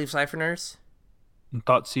 Glint Sleeve Siphoners. And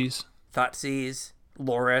Thoughtseize,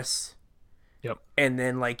 Loris. Yep. And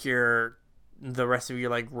then the rest of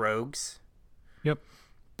your rogues. Yep.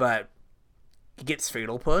 But it gets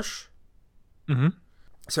Fatal Push.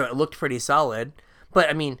 So it looked pretty solid. But,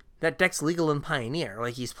 I mean, that deck's legal in Pioneer.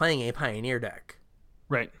 Like, he's playing a Pioneer deck.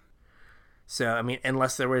 Right. So, I mean,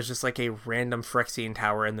 unless there was just, like, a random Phyrexian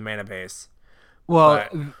Tower in the mana base. Well,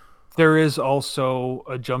 there is also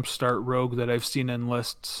a Jumpstart Rogue that I've seen in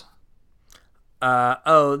lists.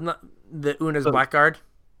 The Una's Blackguard?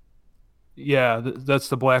 Yeah, that's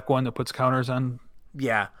the black one that puts counters on.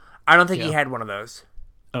 Yeah. I don't think he had one of those.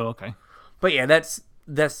 Oh, okay. But yeah, that's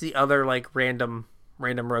the other, like, random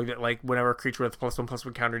rogue that, like, whenever a creature with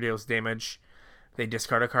 +1/+1 counter deals damage, they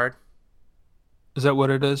discard a card. Is that what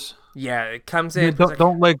it is? Yeah, it comes in.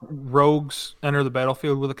 Don't like rogues enter the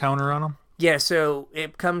battlefield with a counter on them? Yeah, so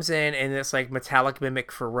it comes in and it's like Metallic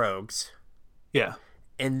Mimic for rogues. Yeah.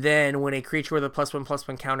 And then when a creature with a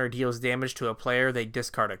 +1/+1 counter deals damage to a player, they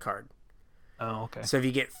discard a card. Oh, okay. So if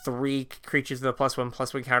you get 3 creatures with a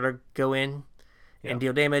 +1/+1 counter go in and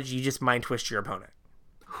deal damage, you just mind twist your opponent.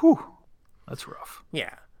 Whew. That's rough.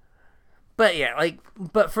 Yeah. But yeah,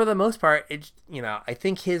 but for the most part, it's, I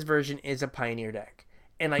think his version is a Pioneer deck.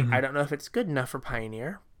 And I don't know if it's good enough for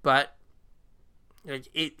Pioneer, but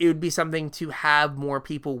it would be something to have more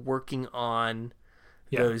people working on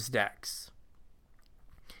those decks.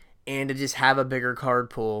 And to just have a bigger card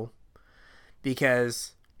pool.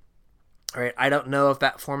 Because, I don't know if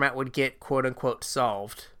that format would get quote-unquote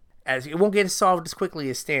solved. As it won't get solved as quickly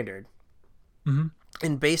as Standard. Mm-hmm.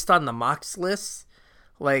 And based on the Mox lists,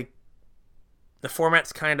 the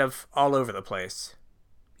format's kind of all over the place.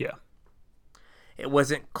 Yeah. It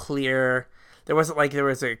wasn't clear. There wasn't there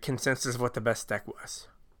was a consensus of what the best deck was.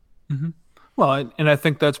 Mm-hmm. Well, and I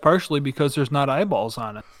think that's partially because there's not eyeballs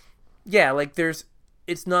on it. Yeah,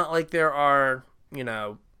 it's not like there are,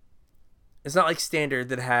 it's not like Standard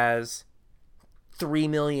that has 3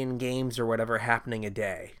 million games or whatever happening a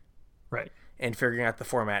day. Right. And figuring out the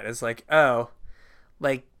format. It's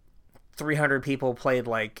 300 people played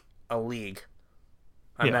a league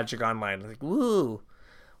on Magic Online. Woo!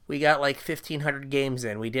 We got 1,500 games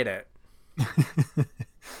in. We did it.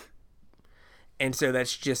 And so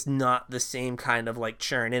that's just not the same kind of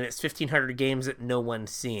churn. And it's 1,500 games that no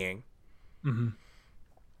one's seeing. Mm-hmm.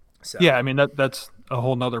 So. Yeah, I mean, that's a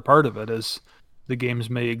whole nother part of it is the games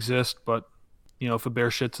may exist, but, if a bear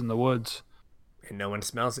shits in the woods. And no one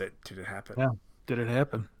smells it, did it happen? Yeah, did it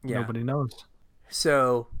happen? Yeah. Nobody knows.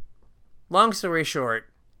 So, long story short,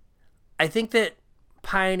 I think that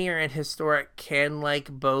Pioneer and Historic can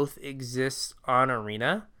both exist on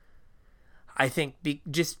Arena. I think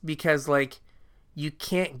just because you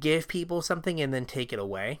can't give people something and then take it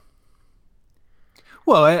away.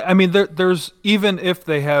 Well, I mean, there's even if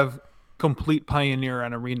they have complete Pioneer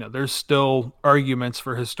on Arena, there's still arguments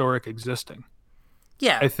for Historic existing.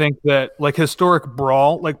 Yeah. I think that Historic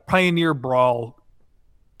Brawl, Pioneer Brawl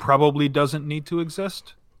probably doesn't need to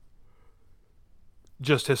exist.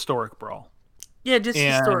 Just Historic Brawl. Yeah,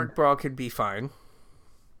 Historic Brawl could be fine.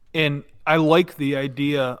 And I like the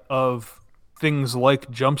idea of things like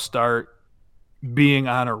Jumpstart being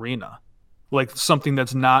on Arena. Something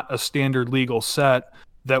that's not a standard legal set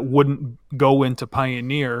that wouldn't go into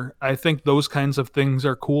Pioneer. I think those kinds of things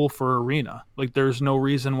are cool for Arena. There's no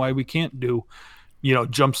reason why we can't do,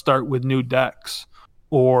 Jumpstart with new decks.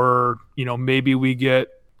 Or, maybe we get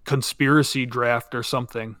Conspiracy Draft or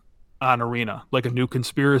something on Arena, a new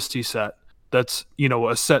Conspiracy set. That's,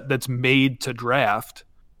 a set that's made to draft.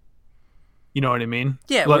 You know what I mean?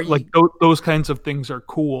 Yeah. Those kinds of things are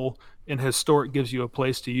cool, and Historic gives you a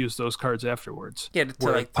place to use those cards afterwards. Yeah,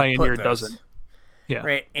 where Pioneer doesn't. Yeah.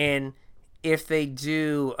 Right, and if they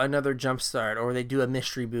do another Jumpstart or they do a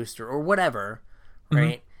Mystery Booster or whatever,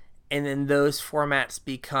 right, and then those formats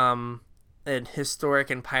become, and Historic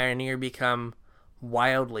and Pioneer become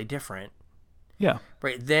wildly different. Yeah.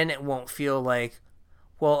 Right, then it won't feel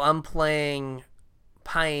I'm playing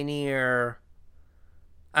Pioneer.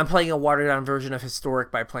 I'm playing a watered down version of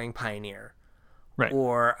Historic by playing Pioneer. Right.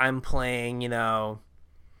 Or I'm playing,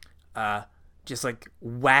 just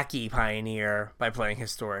wacky Pioneer by playing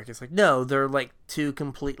Historic. It's no, they're two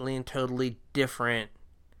completely and totally different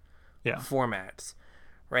formats.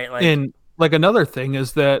 Right? And another thing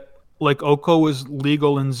is that Oko is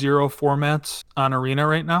legal in 0 formats on Arena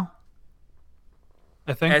right now.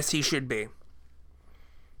 I think. As he should be.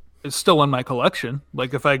 It's still in my collection.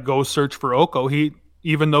 If I go search for Oko,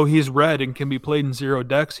 even though he's red and can be played in 0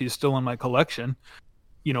 decks, he's still in my collection.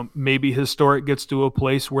 Maybe Historic gets to a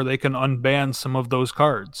place where they can unban some of those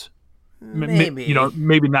cards. Maybe.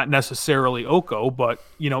 Maybe not necessarily Oko, but,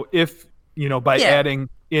 if, by adding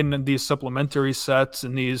in these supplementary sets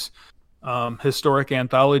and these historic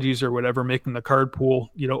anthologies or whatever, making the card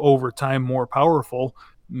pool, over time more powerful,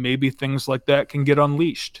 maybe things like that can get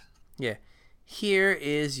unleashed. Yeah. here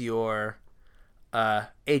is your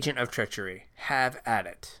agent of treachery. Have at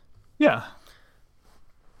it. Yeah.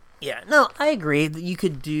 Yeah, no, I agree that you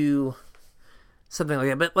could do something like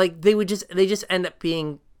that, but like they just end up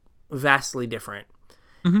being vastly different.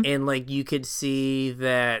 Mhm. And like you could see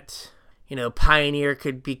that, Pioneer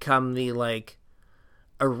could become the like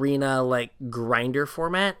arena like grinder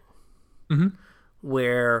format, Mhm.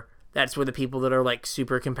 where that's where the people that are like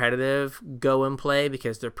super competitive go and play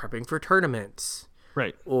because they're prepping for tournaments.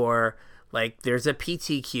 Right. Or like there's a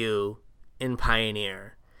PTQ in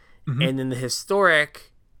Pioneer. Mhm. And then the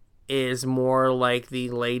historic is more like the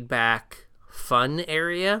laid back fun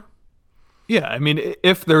area. Yeah, I mean,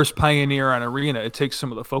 if there's Pioneer on Arena, it takes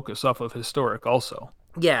some of the focus off of Historic also.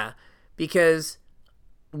 Yeah, because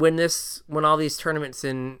when all these tournaments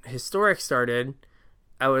in historic started,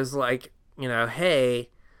 I was like, hey,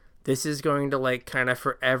 this is going to like kind of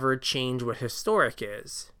forever change what historic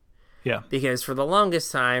is. Yeah. Because for the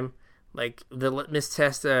longest time, like the litmus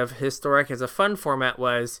test of historic as a fun format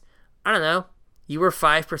was, I don't know, you were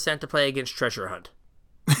 5% to play against Treasure Hunt.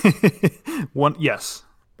 Yes.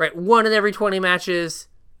 Right, 1 in every 20 matches,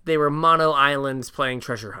 they were mono islands playing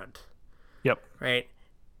Treasure Hunt. Yep. Right?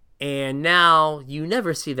 And now you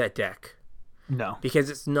never see that deck No. because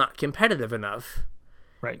it's not competitive enough.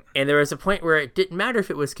 Right. And there was a point where it didn't matter if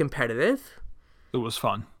it was competitive. It was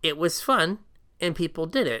fun. It was fun, and people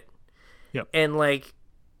did it. Yep. And, like,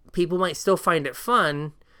 people might still find it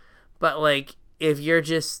fun, but, like, if you're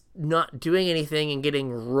just not doing anything and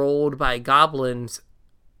getting rolled by goblins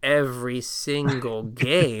every single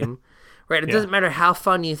game, right? It doesn't matter how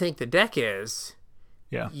fun you think the deck is.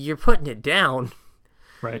 Yeah. You're putting it down.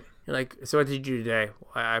 Right. You're like, so what did you do today?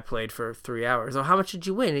 I played for 3 hours. Oh, how much did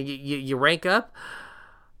you win? You rank up?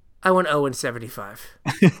 I went 0-75.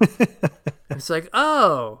 It's like,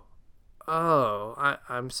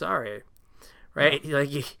 I'm sorry. Right? Yeah.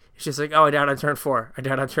 Like, it's just like, I died on turn 4. I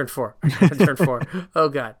died on turn 4. I died on turn 4. Oh,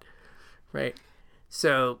 God. Right?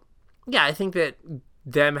 So, yeah, I think that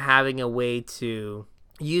them having a way to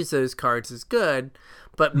use those cards is good,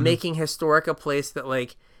 but making historic a place that,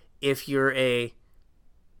 like, if you're a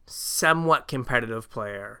somewhat competitive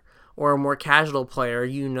player or a more casual player,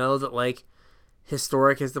 that, like,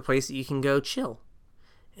 historic is the place that you can go chill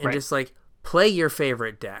and just, like, play your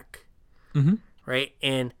favorite deck. Mm-hmm. Right?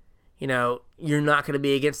 And, you're not going to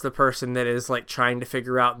be against the person that is, like, trying to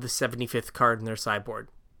figure out the 75th card in their sideboard.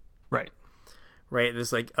 Right. Right?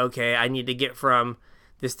 There's like, okay, I need to get from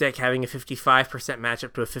this deck having a 55%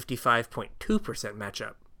 matchup to a 55.2%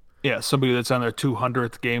 matchup. Yeah, somebody that's on their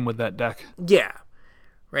 200th game with that deck. Yeah.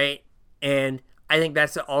 Right? And I think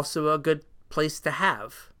that's also a good place to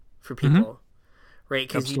have for people. Right?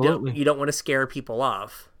 Because you don't want to scare people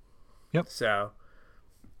off. Yep. So,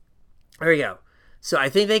 there you go. So I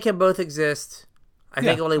think they can both exist. I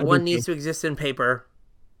think only one needs to exist in paper.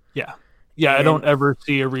 Yeah. Yeah, I don't ever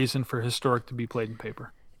see a reason for historic to be played in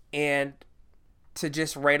paper. And to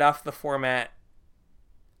just write off the format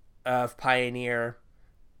of Pioneer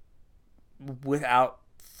without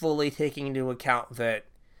fully taking into account that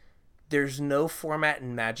there's no format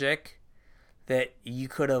in Magic that you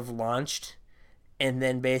could have launched and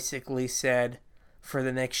then basically said, for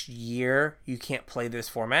the next year, you can't play this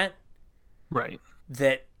format. Right.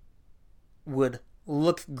 That would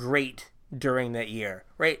look great during that year,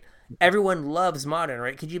 right? Everyone loves Modern,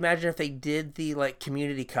 right? Could you imagine if they did the like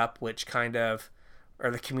Community Cup, which kind of,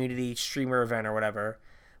 or the Community Streamer event or whatever,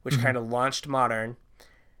 which kind of launched Modern,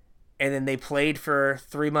 and then they played for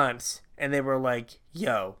 3 months, and they were like,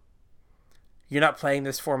 yo, you're not playing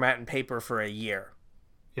this format in paper for a year.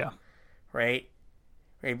 Yeah. Right?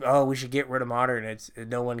 Oh, we should get rid of Modern.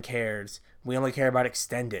 No one cares. We only care about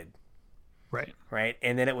Extended. Right. Right?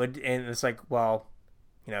 And then it's like, well,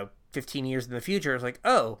 15 years in the future, it's like,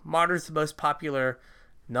 oh, Modern's the most popular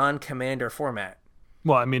non-commander format.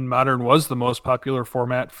 Well, I mean, Modern was the most popular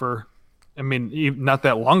format not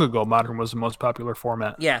that long ago, Modern was the most popular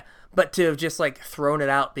format. Yeah, but to have just, like, thrown it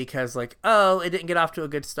out because, like, oh, it didn't get off to a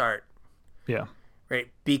good start. Yeah. Right?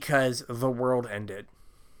 Because the world ended.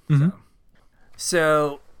 Mm-hmm.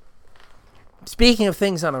 So, speaking of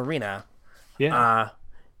things on Arena, you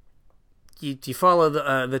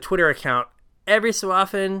follow the Twitter account. Every so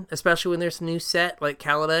often, especially when there's a new set like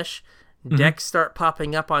Kaladesh, decks start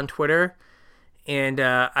popping up on Twitter, and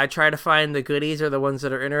I try to find the goodies or the ones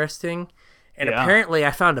that are interesting, and apparently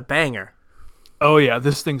I found a banger. Oh yeah,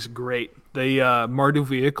 this thing's great. The Mardu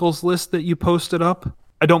Vehicles list that you posted up,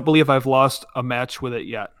 I don't believe I've lost a match with it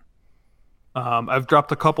yet. I've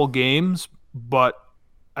dropped a couple games, but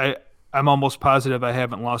I'm almost positive I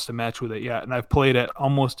haven't lost a match with it yet, and I've played it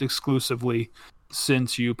almost exclusively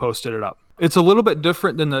since you posted it up. It's a little bit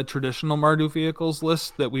different than the traditional Mardu vehicles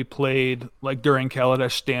list that we played like during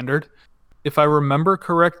Kaladesh Standard. If I remember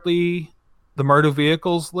correctly, the Mardu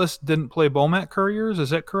vehicles list didn't play Bomat couriers. Is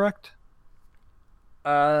that correct?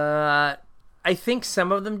 I think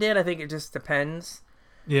some of them did. I think it just depends.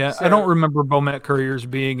 Yeah, So, I don't remember Bomat couriers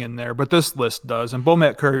being in there, but this list does. And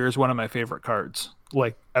Bomat courier is one of my favorite cards,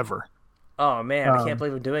 like ever. oh man, I can't Um,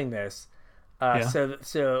 believe I'm doing this. yeah,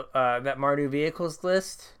 That Mardu vehicles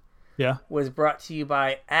list yeah. was brought to you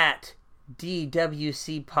by at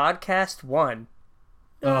DWC Podcast One.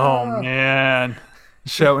 Oh man,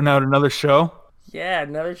 shouting out another show. Yeah,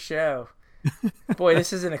 another show. Boy,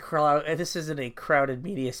 this isn't a crowd. This isn't a crowded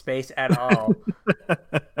media space at all.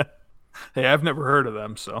 Hey, I've never heard of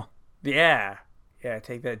them, so Yeah, yeah.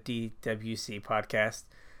 Take that, DWC Podcast.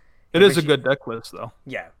 it is a good deck list though.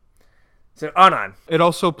 Yeah. So on. It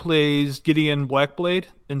also plays Gideon Blackblade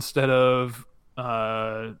instead of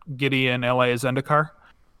Gideon Ally Zendikar,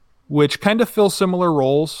 which kind of fill similar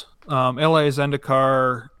roles. Ally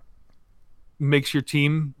Zendikar makes your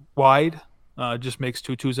team wide, just makes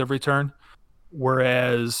 2/2s every turn,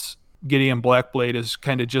 whereas Gideon Blackblade is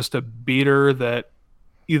kind of just a beater that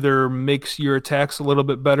either makes your attacks a little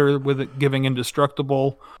bit better with it giving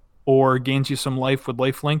indestructible or gains you some life with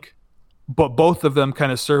lifelink. But both of them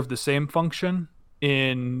kind of serve the same function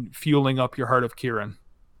in fueling up your Heart of Kiran.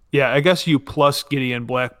 Yeah, I guess you plus Gideon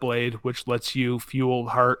Blackblade, which lets you fuel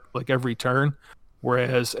Heart like every turn,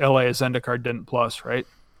 whereas Ally Zendikar didn't plus, right?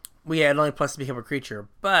 Well, yeah, it only plus to become a creature,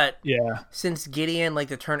 but Yeah, since Gideon, like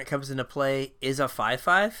the turn it comes into play, is a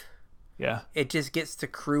 5/5, yeah. it just gets to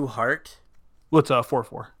crew Heart What's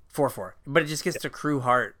 4/4? 4/4, but it just gets to crew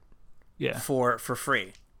Heart Yeah, for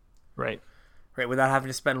free, right. right? Without having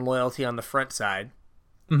to spend loyalty on the front side.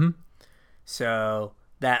 Mm-hmm. So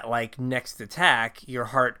that like next attack, your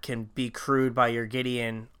Heart can be crewed by your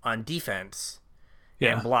Gideon on defense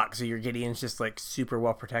Yeah, and block. So your Gideon's just like super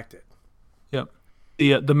well protected. yep.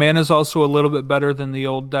 The mana is also a little bit better than the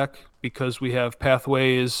old deck because we have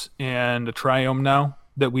Pathways and a Triome now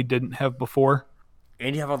that we didn't have before.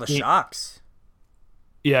 And you have all the Yeah. shocks.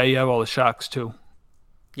 Yeah, you have all the shocks too.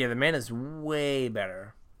 Yeah, the mana's way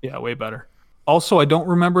better. Yeah, way better. Also, I don't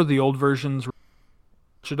remember the old version's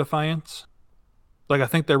Defiance. Like, I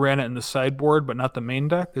think they ran it in the sideboard, but not the main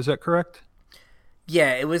deck. Is that correct?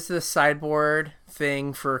 Yeah, it was the sideboard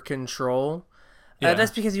thing for control. Yeah.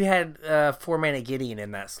 That's because you had 4 mana Gideon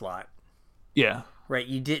in that slot, Yeah. right?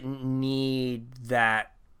 You didn't need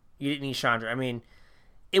that. You didn't need Chandra. I mean,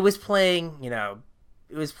 it was playing,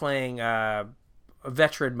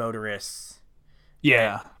 veteran motorists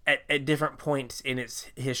Yeah. at different points in its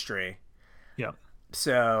history. Yeah.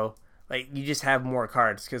 So, like, you just have more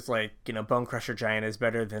cards because, Bone Crusher Giant is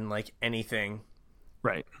better than, anything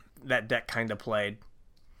Right. that deck kind of played.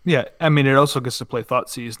 Yeah. I mean, it also gets to play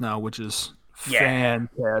Thoughtseize now, which is Yeah.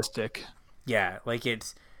 fantastic. Yeah,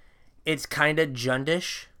 it's kind of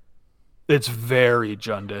Jundish, It's very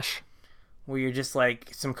Jundish. where you're just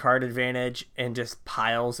some card advantage and just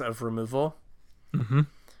piles of removal. Mm-hmm.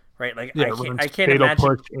 Right? Like Yeah, I can't Fatal imagine.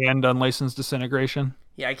 Push and Unlicensed Disintegration.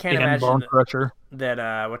 Yeah, I can't And imagine Bone Crusher.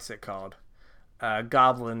 that. What's it called?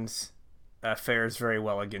 Goblins fares very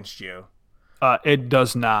well against you. It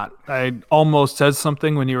does not. I almost said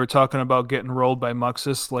something when you were talking about getting rolled by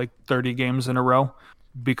Muxus 30 games in a row,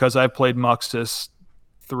 because I played Muxus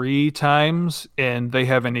 3 times and they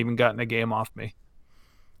haven't even gotten a game off me.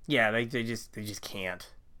 Yeah, they just can't.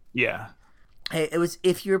 Yeah. Hey, it was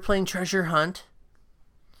if you were playing Treasure Hunt,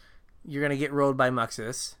 you're gonna get rolled by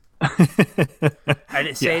Muxus. I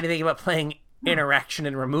didn't say anything about playing Interaction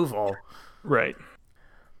and Removal. Right.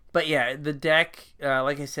 But yeah, the deck,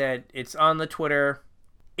 like I said, it's on the Twitter.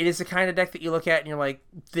 It is the kind of deck that you look at and you're like,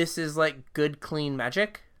 this is good, clean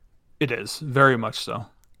Magic. It is. Very much so.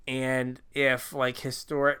 And if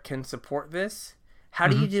Historic can support this, how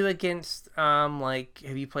do you do against have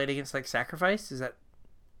you played against Sacrifice? Is that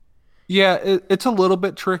Yeah, it's a little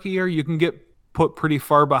bit trickier. You can get put pretty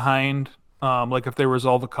far behind, if they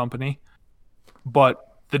resolve a company.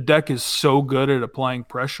 But the deck is so good at applying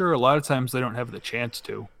pressure, a lot of times they don't have the chance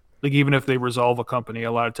to. Even if they resolve a company,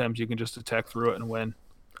 a lot of times you can just attack through it and win.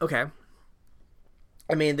 okay?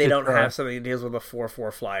 I mean, they don't have something that deals with a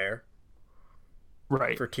 4/4 flyer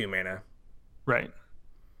Right. for 2 mana. Right.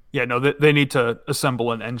 Yeah, no, they need to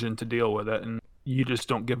assemble an engine to deal with it, and you just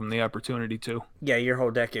don't give them the opportunity to. Yeah, your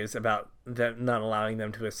whole deck is about them not allowing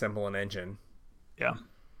them to assemble an engine. Yeah.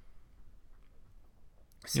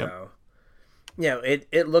 So,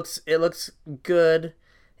 it looks good,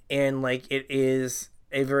 and it is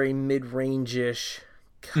a very mid-range-ish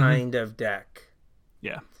kind of deck.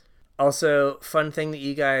 Yeah. Also, fun thing that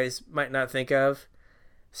you guys might not think of.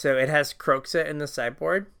 So it has Croxa in the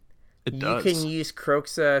sideboard. It You does. can use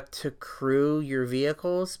Croxa to crew your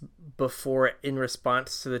vehicles before in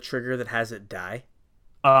response to the trigger that has it die.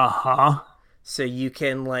 Uh-huh. So you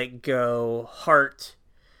can like go heart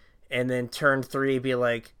and then turn 3 be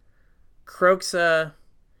like Croxa,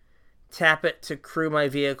 tap it to crew my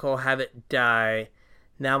vehicle, have it die.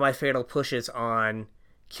 Now my fatal push is on,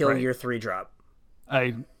 kill Right. your 3-drop.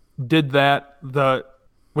 I did that.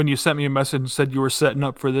 When you sent me a message and said you were setting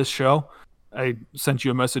up for this show, I sent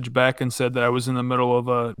you a message back and said that I was in the middle of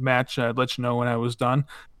a match and I'd let you know when I was done.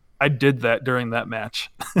 I did that during that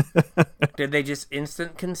match. Did they just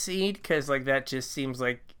instant concede? Because like that just seems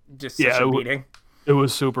like just Yeah, such a beating. It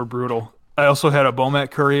was super brutal. I also had a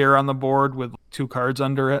Bomat Courier on the board with 2 cards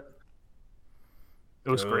under it.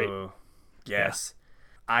 It was great. Ooh, yes.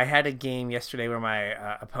 I had a game yesterday where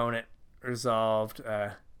my opponent resolved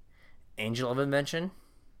Angel of Invention,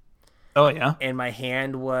 Oh, yeah? and my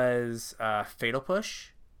hand was Fatal Push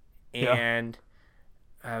and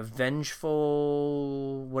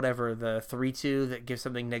Vengeful, whatever, the 3/2 that gives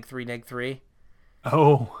something -3/-3.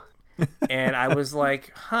 Oh, And I was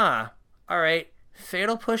like, huh, all right,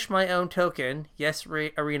 Fatal Push my own token. Yes,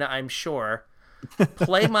 Arena, I'm sure.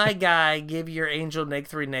 Play my guy, give your Angel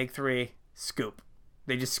 -3/-3, scoop.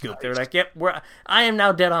 They just scoop. They're like, yep, I am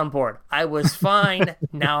now dead on board. I was fine,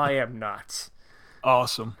 now I am not.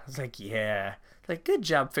 awesome. I was like, yeah. Like, good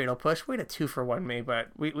job, Fatal Push. Way to 2-for-1 me, but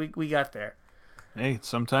we got there. Hey,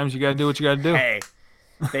 sometimes you got to do what you got to do. Hey,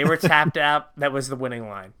 they were tapped out. That was the winning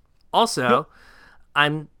line. Also,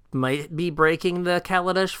 I might be breaking the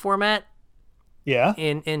Kaladesh format Yeah?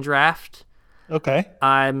 in draft. Okay.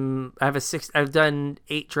 I've done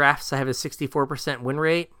 8 drafts. I have a 64% win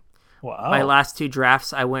rate. Wow. My last 2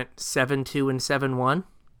 drafts, I went 7-2 and 7-1.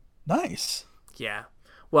 Nice. Yeah.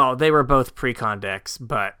 Well, they were both pre-con decks,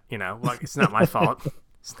 but, look, it's not my fault.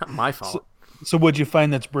 It's not my fault. So what'd you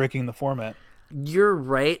find that's breaking the format? You're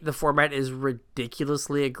right. The format is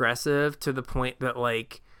ridiculously aggressive to the point that,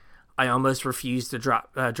 like, I almost refuse to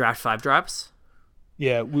draft 5-drops.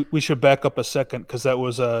 Yeah, we should back up a second because that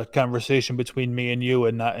was a conversation between me and you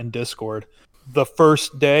and not in Discord. The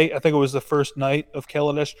first day, I think it was the first night of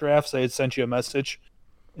Kaladesh drafts, I had sent you a message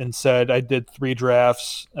and said I did 3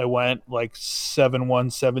 drafts. I went like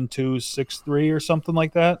 7-1, 7-2, 6-3 or something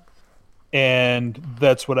like that. And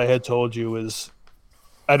that's what I had told you is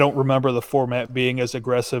I don't remember the format being as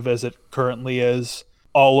aggressive as it currently is.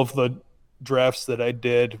 All of the drafts that I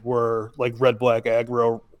did were like red-black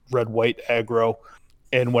aggro, red-white aggro.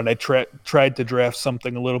 And when I tried to draft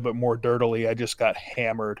something a little bit more dirtily, I just got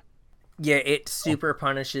hammered. Yeah, it super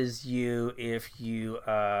punishes you if you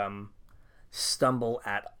stumble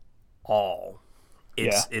at all.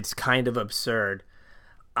 It's kind of absurd.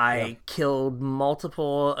 I killed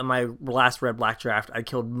multiple in my last red-black draft. I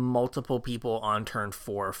killed multiple people on turn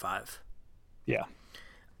 4 or 5. Yeah.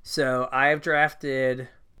 So I have drafted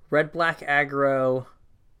red-black aggro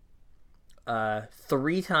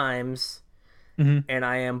 3 times, and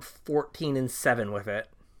I am 14 and 7 with it.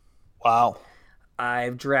 Wow.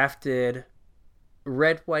 I've drafted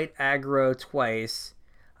red-white aggro twice.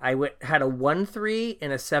 I had a 1-3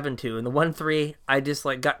 and a 7-2, and the 1-3 I just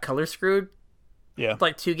like got color screwed. Yeah.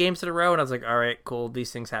 Like 2 games in a row, and I was like, all right, cool,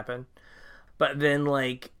 these things happen. But then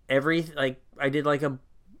I did like a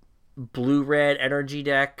blue-red energy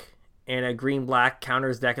deck and a green-black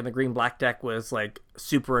counters deck, and the green-black deck was like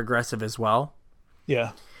super aggressive as well.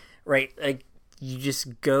 Yeah. Right, like you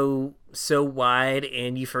just go so wide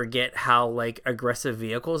and you forget how like aggressive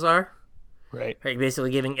vehicles are. Right. Like basically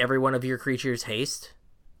giving every one of your creatures haste.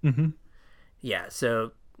 Mm-hmm. Yeah,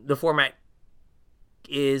 so the format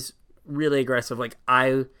is really aggressive. Like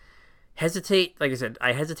I hesitate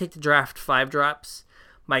to draft 5-drops.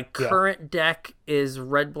 My current deck is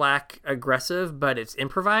red-black aggressive, but it's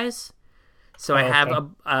improvise. So I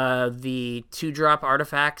have the 2-drop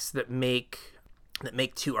artifacts that make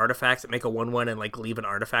 2 artifacts that make a 1/1 and like leave an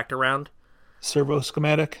artifact around. Servo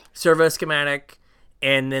schematic.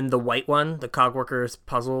 And then the white one, the Cogworker's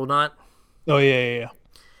Puzzle Knot. Oh yeah.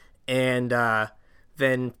 And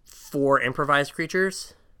then 4 improvised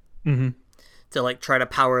creatures to like try to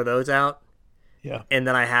power those out. Yeah. And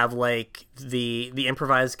then I have like the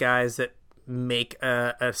improvised guys that make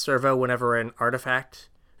a servo whenever an artifact,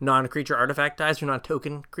 non-creature artifact dies or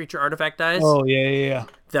non-token creature artifact dies. Oh yeah.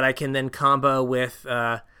 That I can then combo with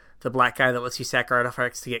the black guy that lets you sack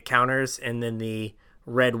artifacts to get counters, and then the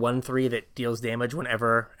red 1/3 that deals damage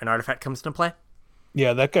whenever an artifact comes into play.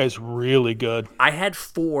 Yeah, that guy's really good. I had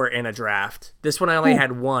 4 in a draft. This one I only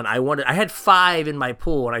had 1. I had 5 in my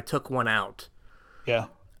pool, and I took 1 out. Yeah.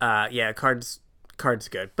 Yeah, cards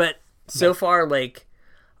good. But so far, like,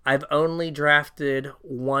 I've only drafted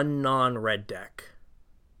one non-red deck.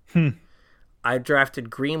 I drafted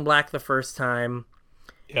green-black the first time,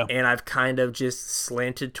 Yeah. and I've kind of just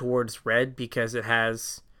slanted towards red because it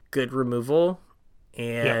has good removal,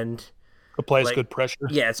 and Applies like, good pressure.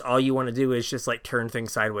 yeah, it's all you want to do is just like turn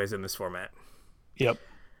things sideways in this format. Yep.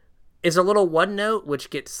 Is a little one note, which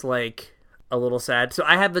gets like a little sad. So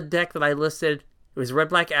I have the deck that I listed. It was red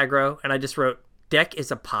black aggro, and I just wrote deck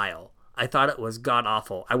is a pile. I thought it was god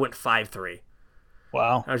awful. I went 5-3.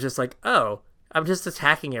 Wow. I was just like, oh, I'm just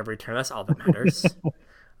attacking every turn. That's all that matters.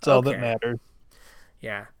 It's all that matters.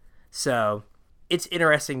 Yeah. So it's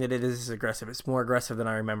interesting that it is aggressive. It's more aggressive than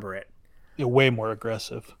I remember it. Yeah, way more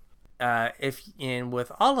aggressive. And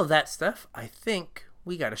with all of that stuff, I think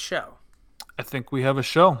we got a show. I think we have a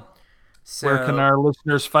show. So, where can our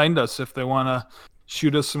listeners find us if they want to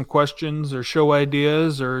shoot us some questions or show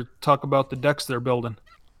ideas or talk about the decks they're building?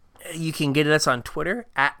 You can get us on Twitter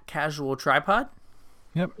at Casual Tripod.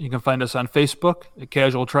 Yep. You can find us on Facebook at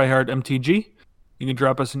Casual Tryhard MTG. You can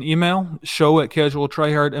drop us an email,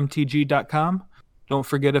 show@casualtryhardmtg.com. Don't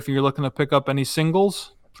forget, if you're looking to pick up any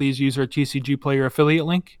singles, please use our TCG Player affiliate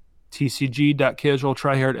link,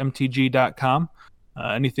 tcg.casualtryhardmtg.com.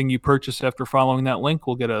 Anything you purchase after following that link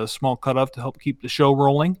will get a small cutoff to help keep the show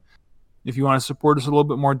rolling. If you want to support us a little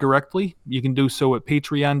bit more directly, you can do so at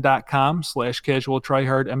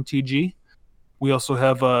patreon.com/casualtryhardmtg. We also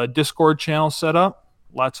have a Discord channel set up.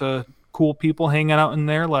 Lots of cool people hanging out in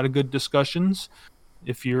there. A lot of good discussions.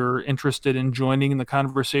 If you're interested in joining the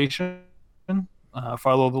conversation,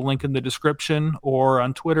 follow the link in the description or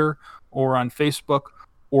on Twitter or on Facebook,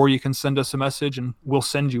 or you can send us a message and we'll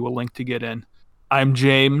send you a link to get in. I'm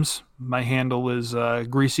James. My handle is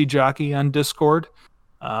Greasy Jockey on Discord.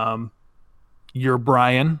 You're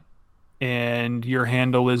Brian, and your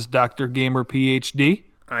handle is Dr. Gamer PhD.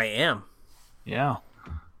 I am. Yeah.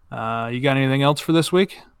 You got anything else for this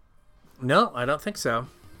week? No, I don't think so.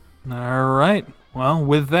 All right. Well,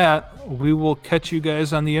 with that, we will catch you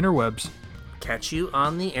guys on the interwebs. Catch you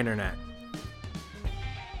on the internet.